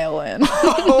bad at violin.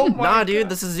 Dude,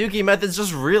 the Suzuki method's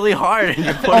just really hard. And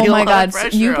you're putting a lot of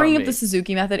pressure you bringing up the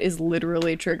Suzuki method is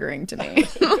literally triggering to me.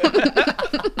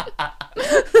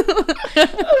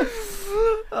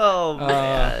 Oh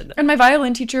man. And my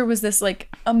violin teacher was this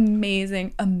like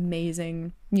amazing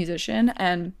musician,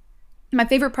 and my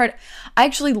favorite part, I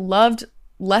actually loved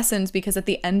lessons because at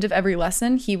the end of every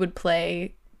lesson he would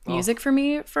play music for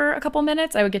me for a couple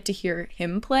minutes. I would get to hear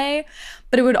him play,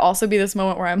 but it would also be this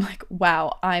moment where I'm like,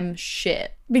 wow, I'm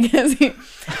shit. Because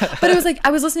but it was like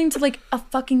I was listening to like a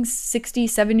fucking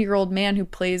 67-year-old man who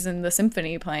plays in the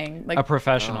symphony playing like a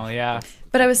professional. Yeah.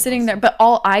 But I was sitting there, but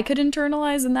all I could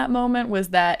internalize in that moment was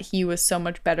that he was so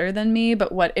much better than me.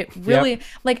 But what it really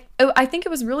like, I think it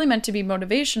was really meant to be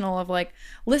motivational of like,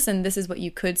 listen, this is what you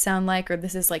could sound like, or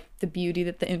this is like the beauty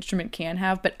that the instrument can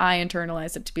have. But I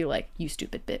internalized it to be like, you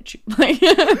stupid bitch. Like,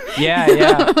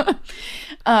 yeah.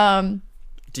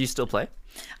 Do you still play?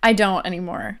 I don't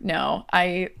anymore. No,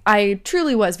 I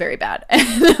truly was very bad.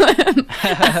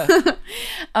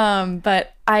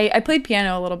 But I played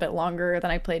piano a little bit longer than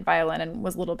I played violin and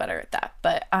was a little better at that.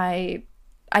 But I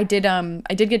did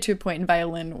get to a point in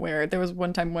violin where there was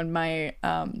one time when my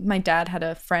dad had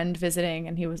a friend visiting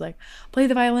and he was like, play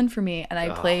the violin for me, and I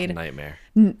played. Nightmare.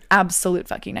 Absolute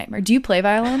fucking nightmare. Do you play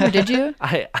violin, or did you?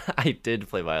 I did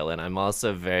play violin. I'm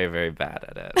also very, very bad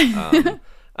at it.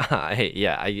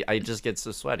 I just get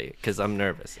so sweaty because I'm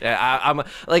nervous. I'm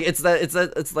like it's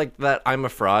like that I'm a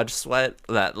fraud sweat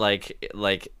that like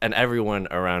and everyone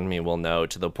around me will know,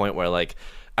 to the point where like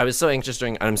I was so anxious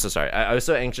during I was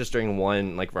so anxious during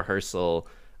one like rehearsal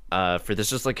for this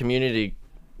just like community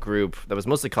group that was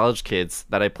mostly college kids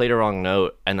that I played a wrong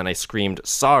note, and then I screamed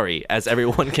sorry as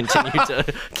everyone continued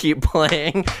to keep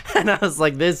playing, and I was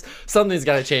like, something's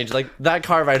gotta change. Like that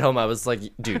car ride home, I was like,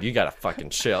 dude, you gotta fucking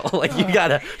chill. Like you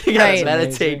gotta right.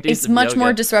 meditate. It's much yoga.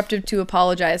 More disruptive to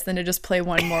apologize than to just play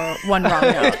one wrong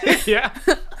note. Yeah.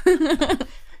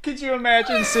 Could you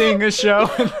imagine seeing a show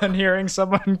and then hearing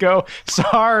someone go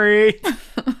sorry?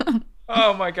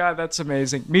 Oh my God, that's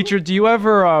amazing. Mitra, do you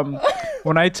ever,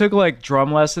 when I took like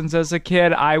drum lessons as a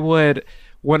kid,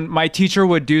 when my teacher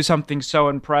would do something so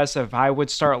impressive, I would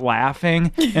start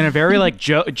laughing in a very like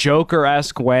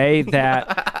Joker-esque way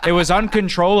that it was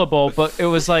uncontrollable, but it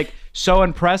was like so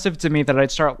impressive to me that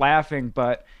I'd start laughing,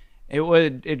 but it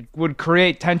would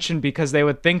create tension because they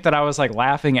would think that I was like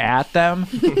laughing at them.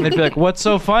 And they'd be like, what's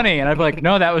so funny? And I'd be like,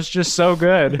 no, that was just so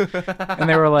good. And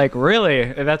they were like,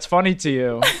 really? That's funny to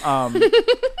you?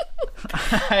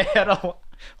 I had a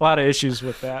lot of issues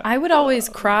with that. I would always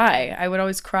cry.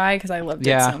 Because I loved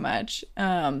it so much.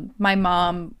 My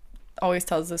mom always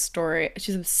tells this story.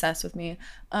 She's obsessed with me.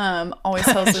 Always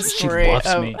tells this story. She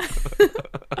loves me.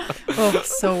 Oh,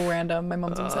 so random. My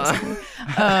mom's obsessed with me.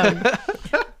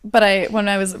 But when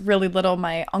I was really little,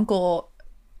 my uncle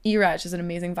Iraj is an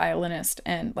amazing violinist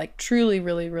and like truly,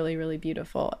 really, really, really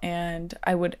beautiful. And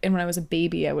when I was a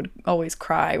baby, I would always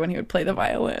cry when he would play the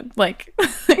violin. Like,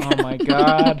 oh my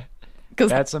God,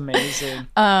 that's amazing.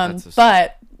 So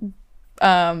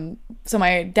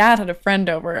my dad had a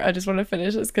friend over. I just want to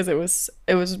finish this because it was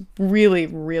really,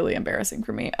 really embarrassing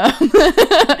for me.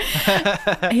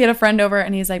 He had a friend over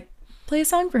and he's like, play a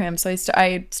song for him. So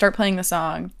I start playing the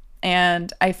song.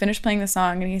 And I finished playing the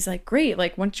song, and he's like, great,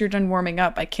 like, once you're done warming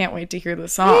up, I can't wait to hear the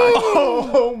song.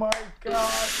 Oh, my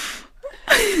God.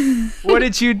 What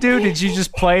did you do? Did you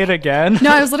just play it again? No,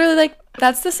 I was literally like,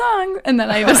 that's the song. And then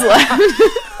I just left.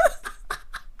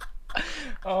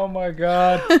 Oh, my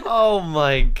God. Oh,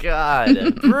 my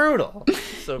God. Brutal.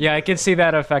 So yeah, I can see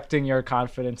that affecting your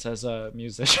confidence as a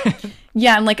musician.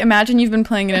 Yeah, and, like, imagine you've been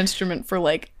playing an instrument for,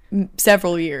 like,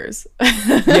 several years.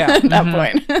 Yeah. At that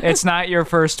point. It's not your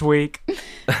first week.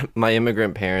 My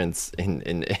immigrant parents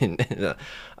who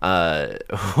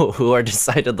are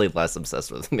decidedly less obsessed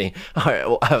with me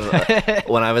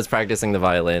when I was practicing the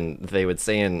violin, they would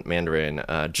say in Mandarin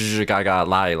 "zhizhigaga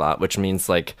la," which means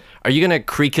like, are you gonna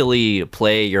creakily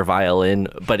play your violin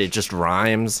but it just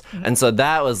rhymes? And so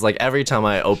that was like every time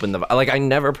I opened I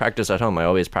never practiced at home. I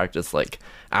always practiced like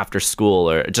after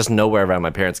school or just nowhere around my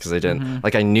parents because I didn't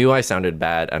like, I knew I sounded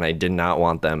bad and I did not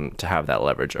want them to have that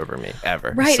leverage over me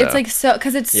ever. Right. So, it's like, so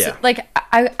because it's like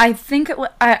I think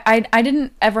I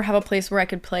didn't ever have a place where I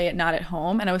could play it not at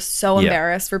home, and I was so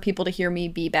embarrassed for people to hear me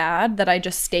be bad that I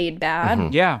just stayed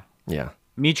bad. Yeah.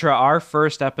 Mitra, our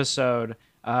first episode,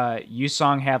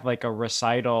 Yusong had like a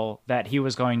recital that he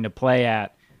was going to play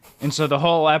at, and so the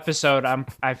whole episode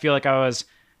I feel like I was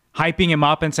hyping him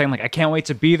up and saying like, I can't wait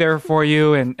to be there for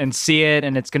you and see it,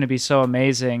 and it's going to be so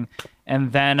amazing.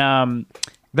 And then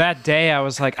that day I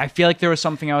was like, I feel like there was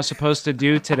something I was supposed to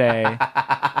do today.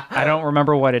 I don't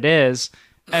remember what it is.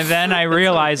 And then I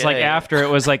realized like after it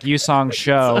was like Yusong's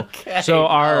show. So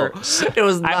it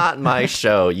was not my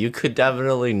show. You could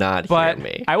definitely not hear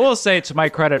me. I will say, to my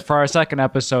credit, for our second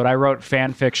episode, I wrote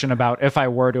fan fiction about if I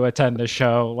were to attend the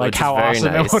show, like how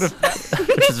awesome it would have been.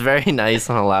 Which is very nice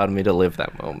and allowed me to live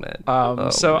that moment.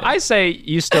 I say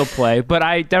you still play, but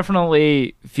I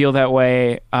definitely feel that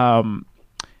way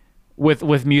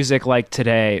with music like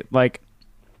today, like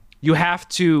you have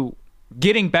to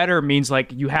getting better means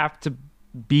like you have to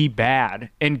be bad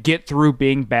and get through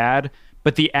being bad,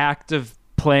 but the act of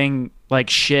playing like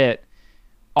shit,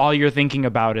 all you're thinking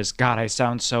about is, God, I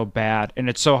sound so bad. And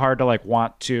it's so hard to like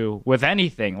want to, with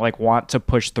anything, like want to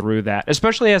push through that,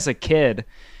 especially as a kid,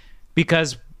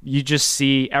 because you just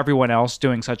see everyone else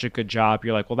doing such a good job.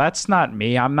 You're like, well, that's not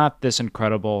me. I'm not this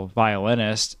incredible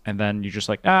violinist. And then you're just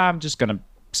like, I'm just going to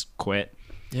quit.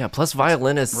 Yeah. Plus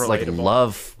violinists like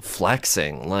love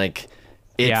flexing. Like,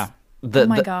 it's, oh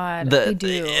my God, they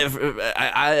do.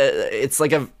 It's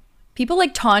like a... People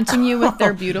like taunting you with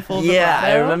their beautiful vibrato. Yeah,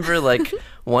 I remember like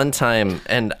one time,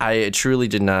 and I truly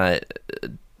did not...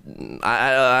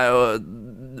 I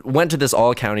went to this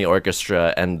all-county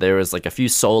orchestra, and there was like a few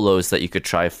solos that you could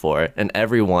try for, and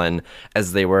everyone,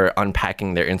 as they were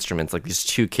unpacking their instruments, like these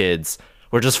two kids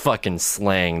were just fucking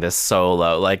slaying this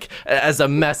solo, like as a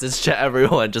message to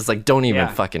everyone, just like, don't even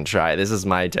fucking try. This is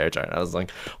my territory. And I was like,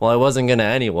 well, I wasn't gonna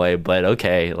anyway, but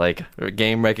okay, like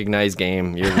game recognized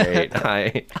game. You're great.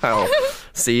 I'll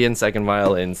see you in second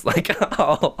violins. Like,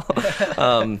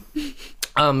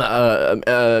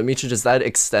 Mitra, does that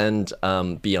extend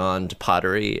beyond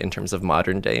pottery in terms of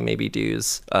modern day maybe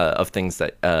dues of things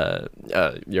that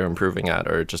you're improving at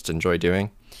or just enjoy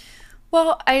doing?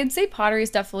 Well, I'd say pottery is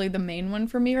definitely the main one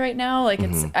for me right now. Like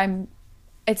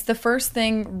it's the first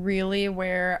thing really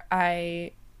where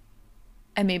I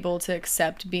am able to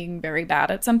accept being very bad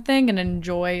at something and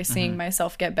enjoy seeing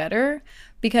myself get better,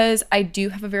 because I do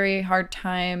have a very hard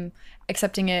time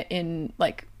accepting it in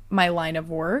like my line of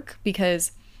work,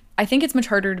 because I think it's much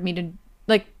harder to me to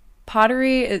like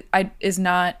pottery is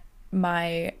not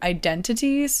my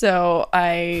identity. So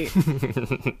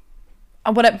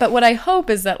what I hope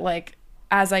is that like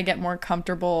as I get more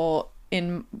comfortable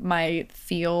in my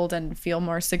field and feel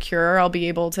more secure, I'll be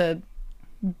able to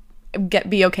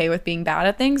be okay with being bad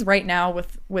at things. Right now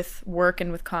with work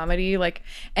and with comedy, like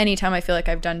anytime I feel like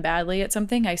I've done badly at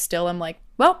something, I still am like,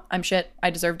 well, I'm shit. I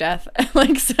deserve death.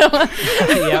 Like, so.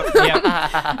 Yep.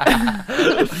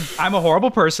 I'm a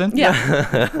horrible person.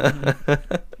 Yeah.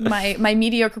 My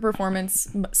mediocre performance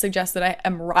suggests that I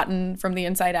am rotten from the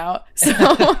inside out. So,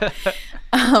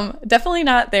 definitely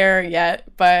not there yet.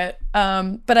 But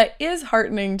it is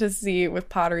heartening to see with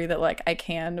pottery that like I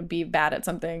can be bad at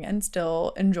something and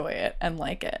still enjoy it and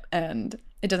like it, and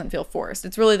it doesn't feel forced.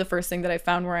 It's really the first thing that I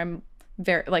found where I'm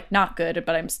very like not good,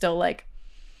 but I'm still like,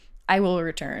 I will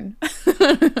return.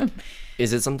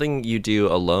 Is it something you do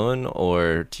alone,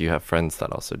 or do you have friends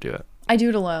that also do it? I do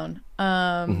it alone.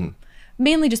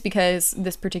 Mainly just because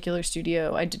this particular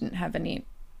studio, I didn't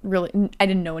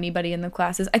know anybody in the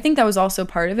classes. I think that was also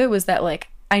part of it, was that like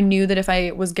I knew that if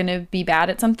I was going to be bad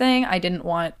at something, I didn't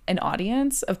want an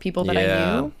audience of people that I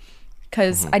knew.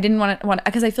 Because I didn't want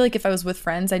because I feel like if I was with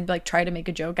friends, I'd like try to make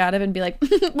a joke out of it and be like,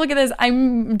 look at this,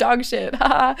 I'm dog shit.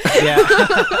 Yeah.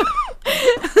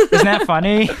 Isn't that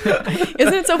funny?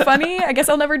 Isn't it so funny? I guess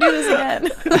I'll never do this again.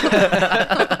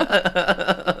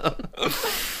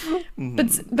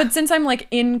 But since I'm like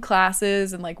in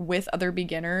classes and like with other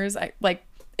beginners, I like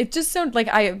it just so like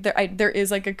there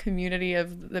is like a community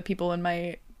of the people in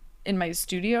my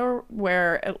studio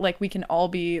where like we can all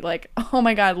be like, oh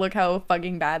my God, look how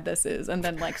fucking bad this is, and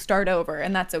then like start over,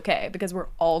 and that's okay because we're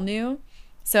all new.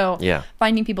 So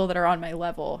finding people that are on my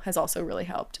level has also really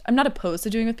helped. I'm not opposed to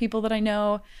doing it with people that I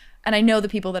know, and I know the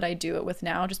people that I do it with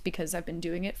now just because I've been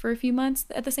doing it for a few months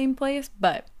at the same place.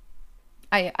 But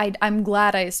I'm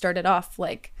glad I started off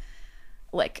like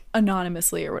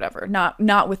anonymously or whatever,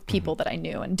 not with people that I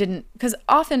knew, and didn't, because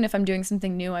often if I'm doing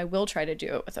something new, I will try to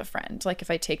do it with a friend. Like if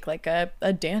I take like a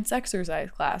dance exercise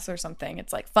class or something,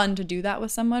 it's like fun to do that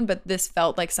with someone. But this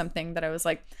felt like something that I was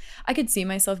like, I could see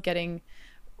myself getting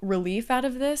relief out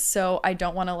of this, so I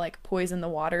don't want to like poison the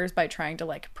waters by trying to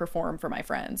like perform for my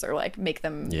friends or like make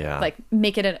them like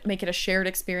make it a shared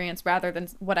experience rather than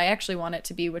what I actually want it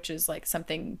to be, which is like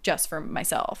something just for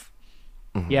myself.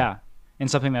 Yeah. And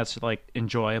something that's like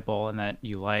enjoyable and that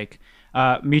you like.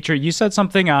 Mitra, you said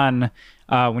something on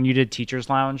when you did Teachers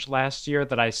Lounge last year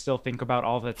that I still think about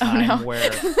all the time.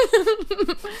 Where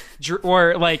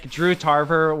Drew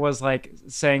Tarver was like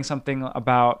saying something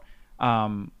about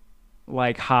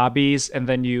like hobbies, and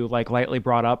then you like lightly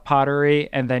brought up pottery,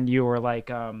 and then you were like,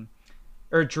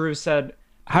 or Drew said,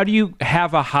 how do you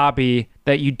have a hobby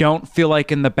that you don't feel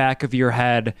like in the back of your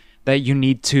head that you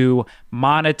need to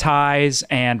monetize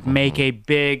and make a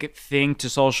big thing to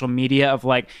social media of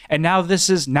like, and now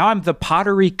I'm the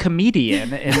pottery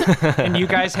comedian. And you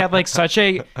guys had like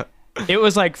it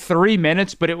was like 3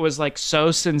 minutes, but it was like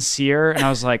so sincere. And I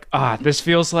was like, this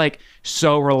feels like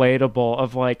so relatable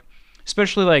of like,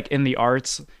 especially like in the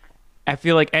arts, I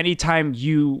feel like anytime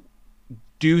you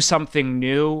do something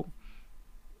new,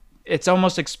 it's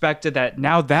almost expected that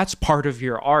now that's part of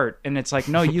your art. And it's like,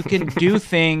 no, you can do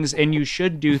things, and you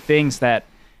should do things that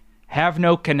have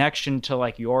no connection to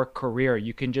like your career.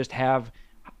 You can just have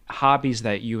hobbies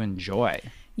that you enjoy.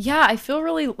 Yeah, I feel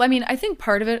really, I mean, I think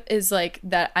part of it is like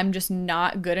that I'm just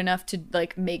not good enough to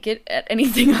like make it at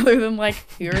anything other than like,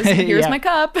 here's Yeah. my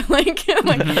cup. like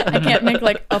I can't make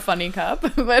like a funny cup,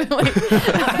 but like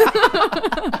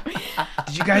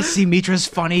Did you guys see Mitra's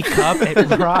funny cup? It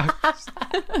rocks.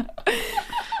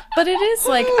 But it is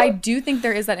like, I do think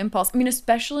there is that impulse. I mean,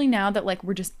 especially now that like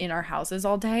we're just in our houses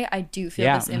all day, I do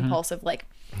feel this impulse of like,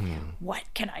 what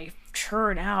can I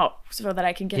churn out so that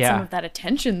I can get some of that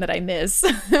attention that I miss?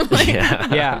 Like,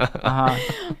 Yeah.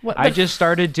 I just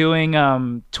started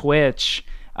doing Twitch,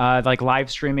 like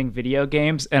live streaming video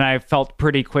games, and I felt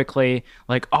pretty quickly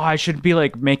like, oh, I should be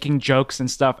like making jokes and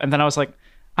stuff. And then I was like,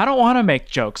 I don't want to make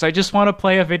jokes. I just want to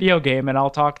play a video game and I'll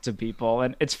talk to people.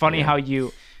 And it's funny how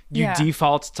you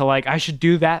default to like, I should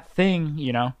do that thing,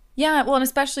 you know? Yeah, well, and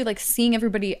especially like seeing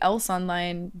everybody else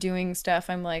online doing stuff,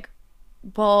 I'm like,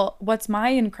 well, what's my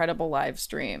incredible live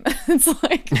stream? It's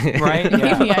like, Right?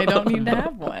 maybe I don't need to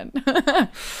have one.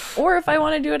 Or if I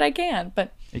want to do it, I can.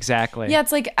 But Exactly. yeah,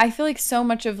 it's like, I feel like so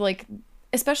much of like,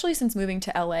 especially since moving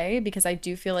to LA, because I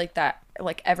do feel like that,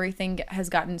 like everything has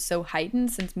gotten so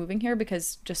heightened since moving here,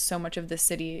 because just so much of the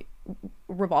city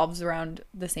revolves around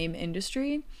the same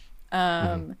industry.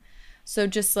 So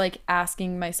just like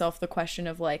asking myself the question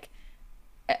of like,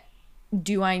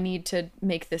 do I need to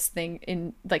make this thing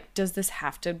in like, does this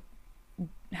have to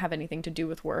have anything to do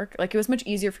with work? Like, it was much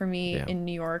easier for me in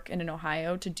New York and in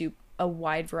Ohio to do a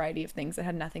wide variety of things that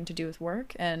had nothing to do with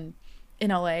work. And in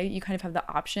LA, you kind of have the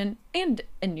option, and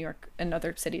in New York and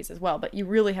other cities as well, but you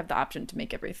really have the option to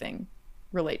make everything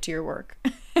relate to your work.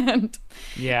 and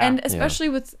especially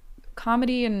with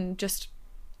comedy and just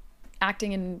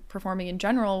acting and performing in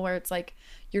general, where it's like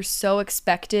you're so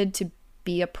expected to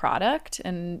be a product,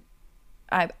 and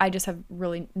I just have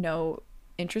really no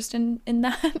interest in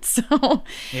that. So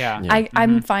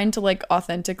I'm fine to like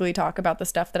authentically talk about the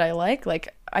stuff that I like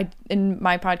in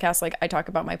my podcast, like I talk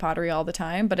about my pottery all the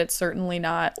time, but it's certainly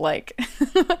not like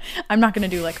I'm not going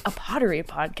to do like a pottery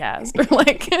podcast or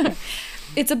like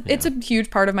it's a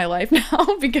huge part of my life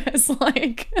now, because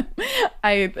like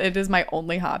it is my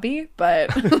only hobby.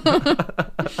 But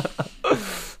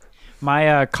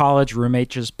my college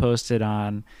roommate just posted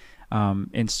on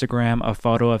Instagram a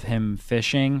photo of him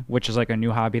fishing, which is like a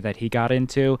new hobby that he got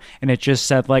into, and it just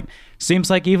said like, seems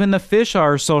like even the fish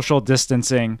are social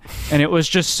distancing, and it was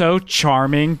just so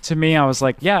charming to me. I was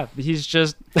like, yeah, he's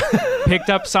just picked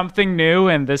up something new,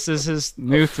 and this is his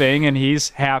new thing, and he's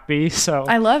happy. So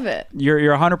I love it.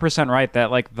 You're 100% right that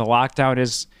like the lockdown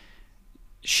is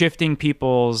shifting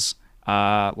people's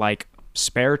like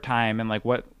spare time and like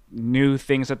what new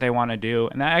things that they want to do.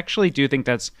 And I actually do think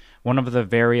that's one of the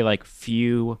very like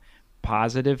few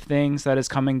positive things that is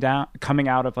coming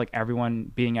out of like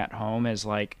everyone being at home, is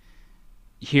like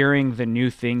hearing the new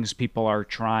things people are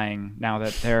trying now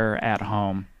that they're at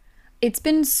home. It's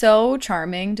been so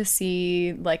charming to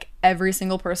see like every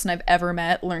single person I've ever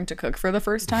met learn to cook for the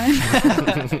first time.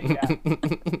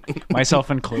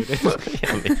 Myself included.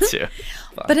 Yeah, me too.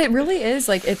 But it really is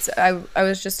like, I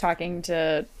was just talking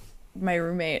to my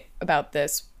roommate about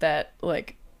this, that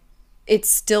like it's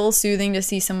still soothing to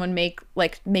see someone make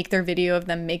their video of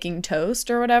them making toast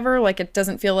or whatever. Like, it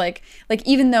doesn't feel like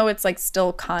even though it's like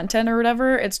still content or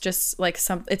whatever, it's just like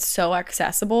it's so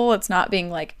accessible. It's not being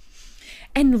like,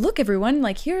 and look everyone,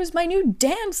 like here's my new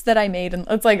dance that I made, and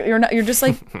it's like you're just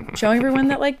like showing everyone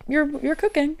that like you're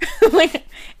cooking. Like,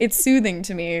 it's soothing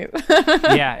to me.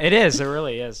 Yeah, it is. It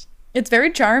really is. It's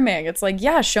very charming. It's like,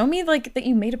 yeah, show me like that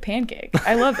you made a pancake.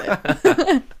 I love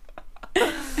it.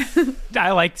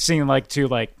 I like seeing like too,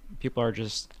 like people are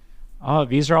just, oh,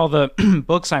 these are all the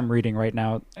books I'm reading right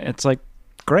now. It's like,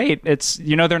 great. It's,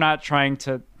 they're not trying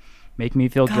to make me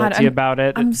feel guilty about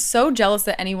it. I'm so jealous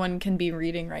that anyone can be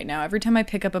reading right now. Every time I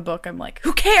pick up a book, I'm like,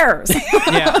 who cares?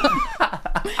 Yeah.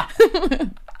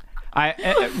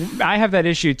 I have that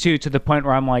issue too, to the point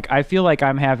where I'm like, I feel like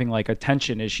I'm having like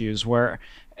attention issues, where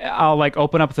I'll like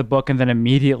open up the book and then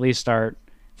immediately start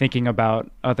thinking about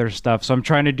other stuff. So I'm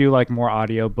trying to do like more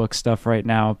audiobook stuff right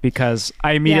now, because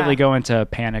I immediately go into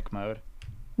panic mode.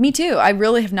 Me too. I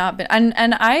really have not been,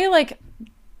 and I like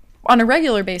on a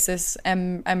regular basis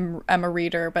am a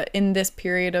reader, but in this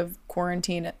period of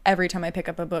quarantine, every time I pick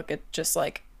up a book, it just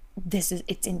like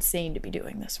it's insane to be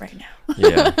doing this right now.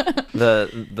 Yeah.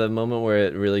 The moment where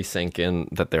it really sank in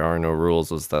that there are no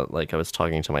rules was that, like, I was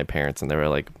talking to my parents and they were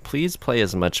like, please play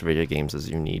as much video games as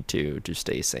you need to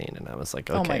stay sane. And I was like,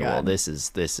 okay, well, this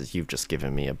is you've just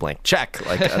given me a blank check.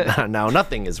 Like, now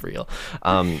nothing is real.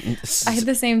 I had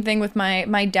the same thing with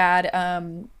my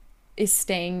dad. Is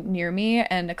staying near me,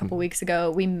 and a couple weeks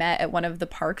ago we met at one of the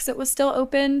parks that was still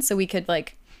open, so we could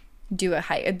like do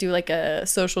like a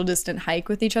social distant hike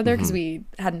with each other because we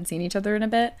hadn't seen each other in a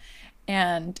bit.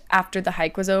 And after the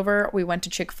hike was over, we went to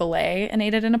Chick-fil-A and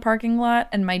ate it in a parking lot.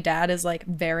 And my dad is like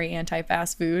very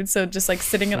anti-fast food, so just like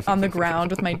sitting on the ground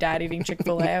with my dad eating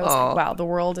Chick-fil-A, I was like, wow, the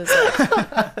world is like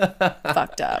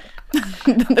fucked up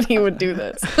that he would do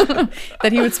this. That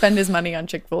he would spend his money on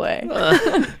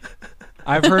Chick-fil-A.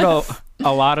 I've heard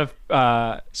a lot of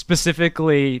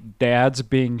specifically dads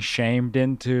being shamed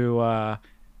into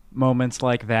moments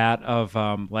like that of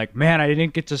like, man, I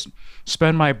didn't get to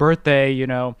spend my birthday, you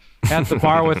know, at the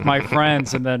bar with my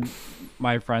friends, and then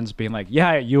my friends being like,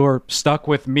 yeah, you were stuck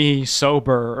with me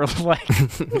sober, or like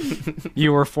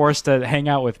you were forced to hang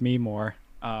out with me more.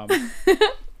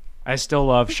 I still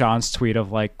love Sean's tweet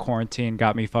of like, quarantine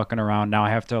got me fucking around, now I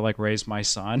have to like raise my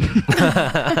son.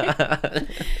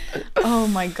 Oh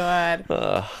my god,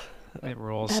 it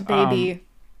rules. that baby.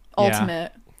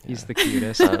 Ultimate. Yeah. He's the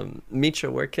cutest. Mitra,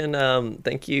 where can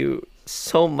thank you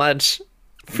so much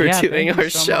for doing our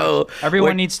show.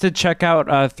 Everyone needs to check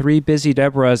out 3 Busy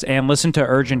Deborahs and listen to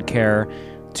Urgent Care,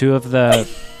 2 of the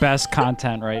best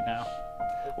content right now.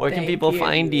 Where can people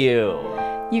find you?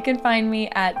 You can find me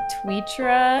at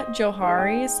Tweetra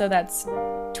Johari, so that's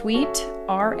tweet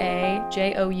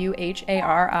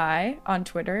RAJOUHARI on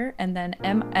Twitter, and then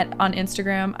on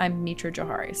Instagram I'm Mitra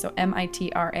Johari, so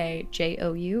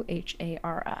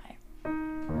MITRAJOUHARI.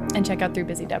 And check out 3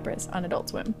 Busy Deborahs on Adult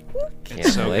Swim.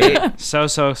 Can't wait.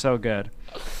 So good.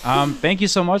 Thank you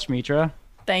so much, Mitra.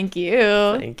 Thank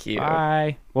you. Thank you.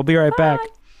 Bye. We'll be right back.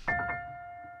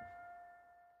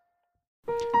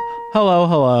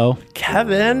 Hello.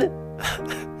 Kevin.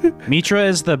 Mitra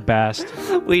is the best.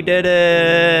 We did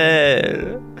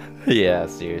it. Yeah,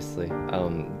 seriously.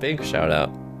 Big shout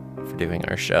out for doing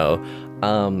our show.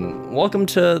 Welcome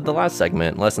to the last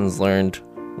segment, Lessons Learned,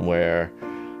 where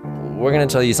we're going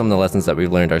to tell you some of the lessons that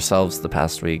we've learned ourselves the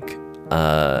past week.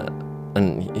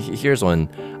 And here's one.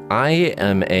 I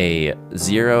am a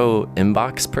 0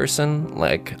 inbox person.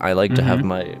 Like, I like to have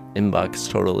my inbox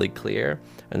totally clear.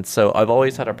 And so I've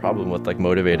always had a problem with like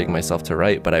motivating myself to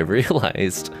write, but I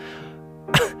realized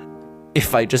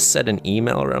if I just set an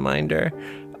email reminder,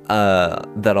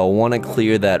 that I'll want to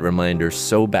clear that reminder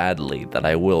so badly that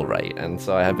I will write. And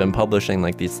so I have been publishing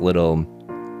like these little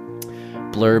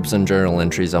blurbs and journal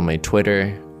entries on my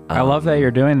Twitter. I love that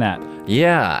you're doing that.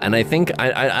 Yeah, and I think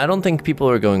I don't think people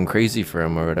are going crazy for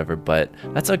them or whatever, but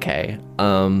that's okay.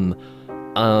 And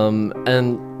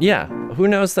yeah, who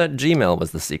knows that Gmail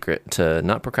was the secret to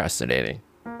not procrastinating?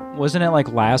 Wasn't it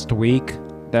like last week,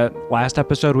 that last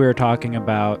episode we were talking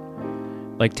about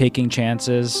like taking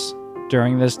chances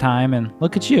during this time, and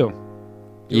look at you.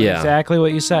 Doing exactly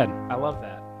what you said. I love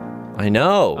that. I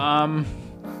know.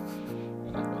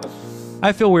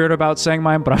 I feel weird about saying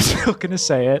mine, but I'm still gonna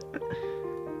say it.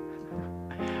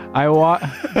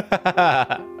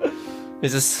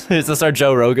 Is this our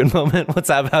Joe Rogan moment? What's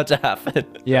that about to happen?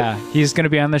 Yeah, he's gonna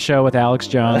be on the show with Alex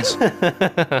Jones,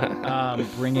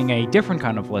 bringing a different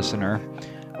kind of listener.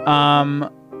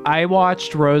 I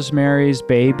watched Rosemary's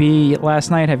Baby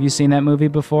last night. Have you seen that movie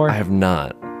before? I have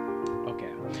not. Okay.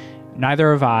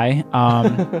 Neither have I.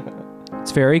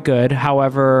 It's very good.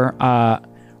 However,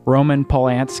 Roman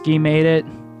Polanski made it.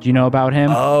 Do you know about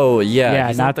him? Oh, yeah.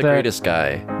 He's not the greatest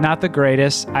guy. Not the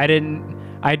greatest.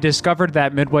 I discovered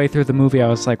that midway through the movie. I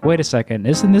was like, wait a second.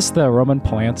 Isn't this the Roman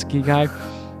Polanski guy?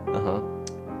 Uh-huh.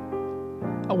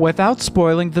 Without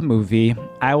spoiling the movie,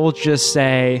 I will just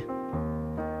say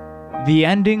the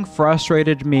ending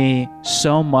frustrated me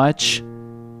so much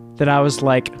that I was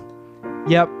like,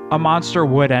 yep, a monster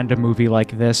would end a movie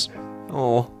like this.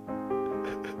 Oh.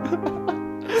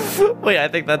 Wait, I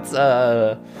think that's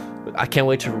I can't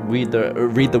wait to read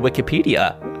the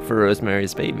Wikipedia for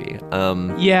Rosemary's Baby.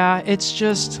 Yeah, it's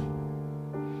just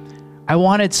I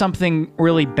wanted something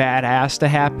really badass to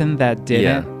happen that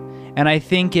didn't. Yeah. And I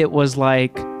think it was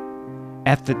like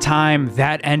at the time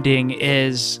that ending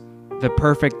is the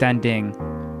perfect ending.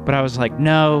 But I was like,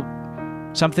 no,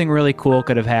 something really cool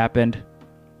could have happened.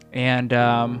 And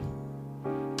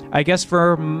I guess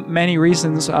for many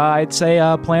reasons, I'd say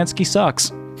Polanski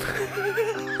sucks.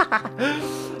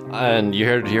 And you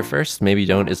heard it here first. Maybe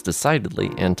Don't is decidedly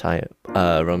anti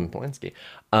Roman Polanski.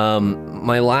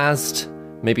 My last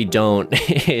maybe don't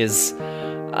is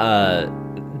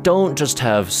don't just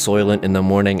have Soylent in the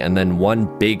morning and then one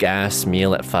big ass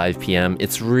meal at 5 p.m.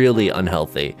 It's really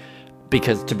unhealthy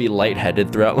because to be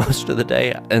lightheaded throughout most of the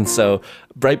day. And so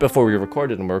right before we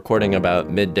recorded, and we're recording about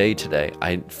midday today,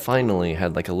 I finally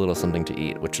had like a little something to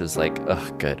eat, which is like,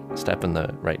 oh, good, step in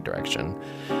the right direction.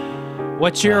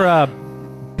 What's your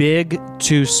big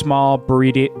to small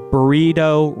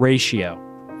burrito ratio?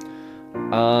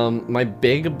 My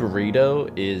big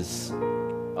burrito is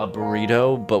a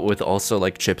burrito, but with also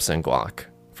like chips and guac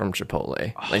from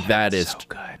Chipotle. Like that is so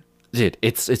good. Dude,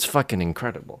 it's fucking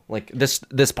incredible. Like this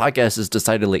podcast is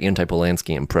decidedly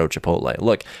anti-Polanski and pro Chipotle.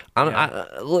 Look,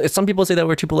 some people say that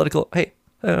we're too political. Hey,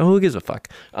 who gives a fuck?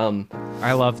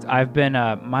 I've been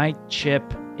my chip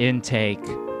intake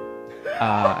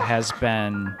has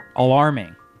been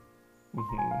alarming.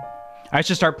 Mm-hmm. I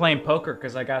should start playing poker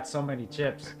because I got so many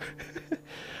chips.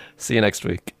 See you next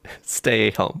week.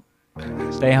 Stay home.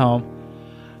 Stay home.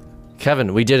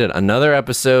 Kevin, we did it. Another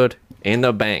episode in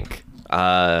the bank.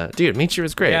 Dude, meet you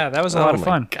was great. Yeah, that was a lot of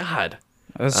fun. God.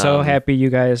 I was so happy you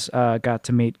guys got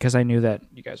to meet because I knew that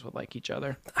you guys would like each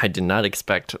other. I did not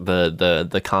expect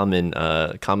the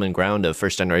common ground of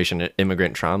first generation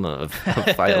immigrant trauma of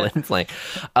violin playing.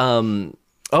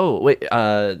 Oh wait,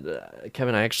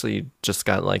 Kevin, I actually just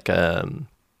got like a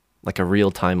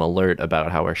real time alert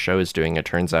about how our show is doing. It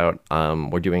turns out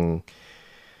we're doing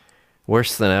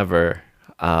worse than ever.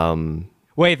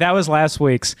 Wait, that was last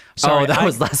week's. Sorry, that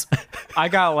was last. I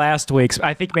got last week's.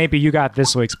 I think maybe you got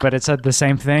this week's, but it said the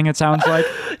same thing, it sounds like.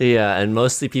 Yeah, and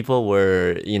mostly people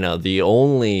were, the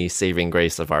only saving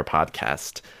grace of our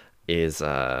podcast is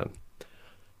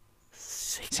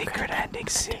secret ending.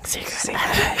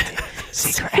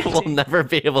 We'll never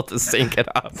be able to sync it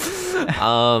up.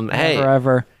 Hey, never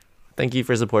ever. Thank you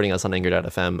for supporting us on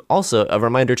Anchor.fm. Also, a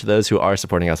reminder to those who are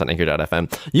supporting us on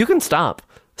Anchor.fm, you can stop.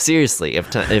 Seriously,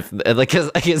 if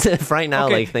right now,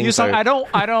 okay, like things are... I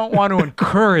don't want to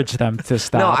encourage them to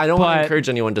stop. No, I don't want to encourage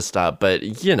anyone to stop, but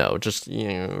just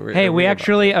Hey, we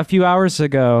actually a few hours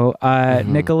ago,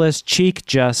 Nicholas Cheek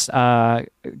just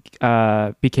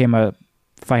became a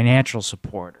financial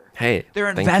supporter. Hey, they're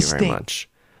investing. Thank you very much.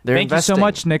 Thank you so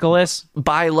much, Nicholas.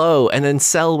 Buy low and then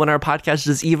sell when our podcast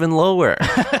is even lower.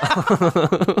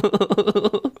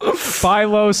 Buy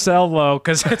low, sell low,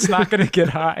 because it's not going to get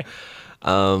high.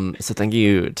 So thank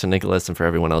you to Nicholas and for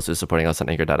everyone else who's supporting us on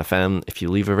Anchor.fm. If you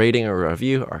leave a rating or a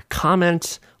review or a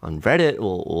comment on Reddit,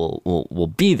 we'll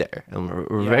be there, and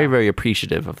we're very, very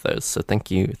appreciative of those. So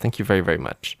thank you very, very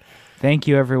much. Thank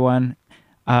you, everyone.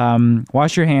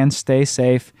 Wash your hands, stay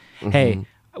safe. Mm-hmm. Hey,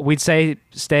 we'd say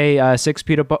stay 6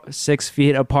 feet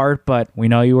apart, but we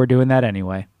know you were doing that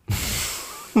anyway.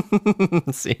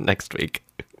 See you next week.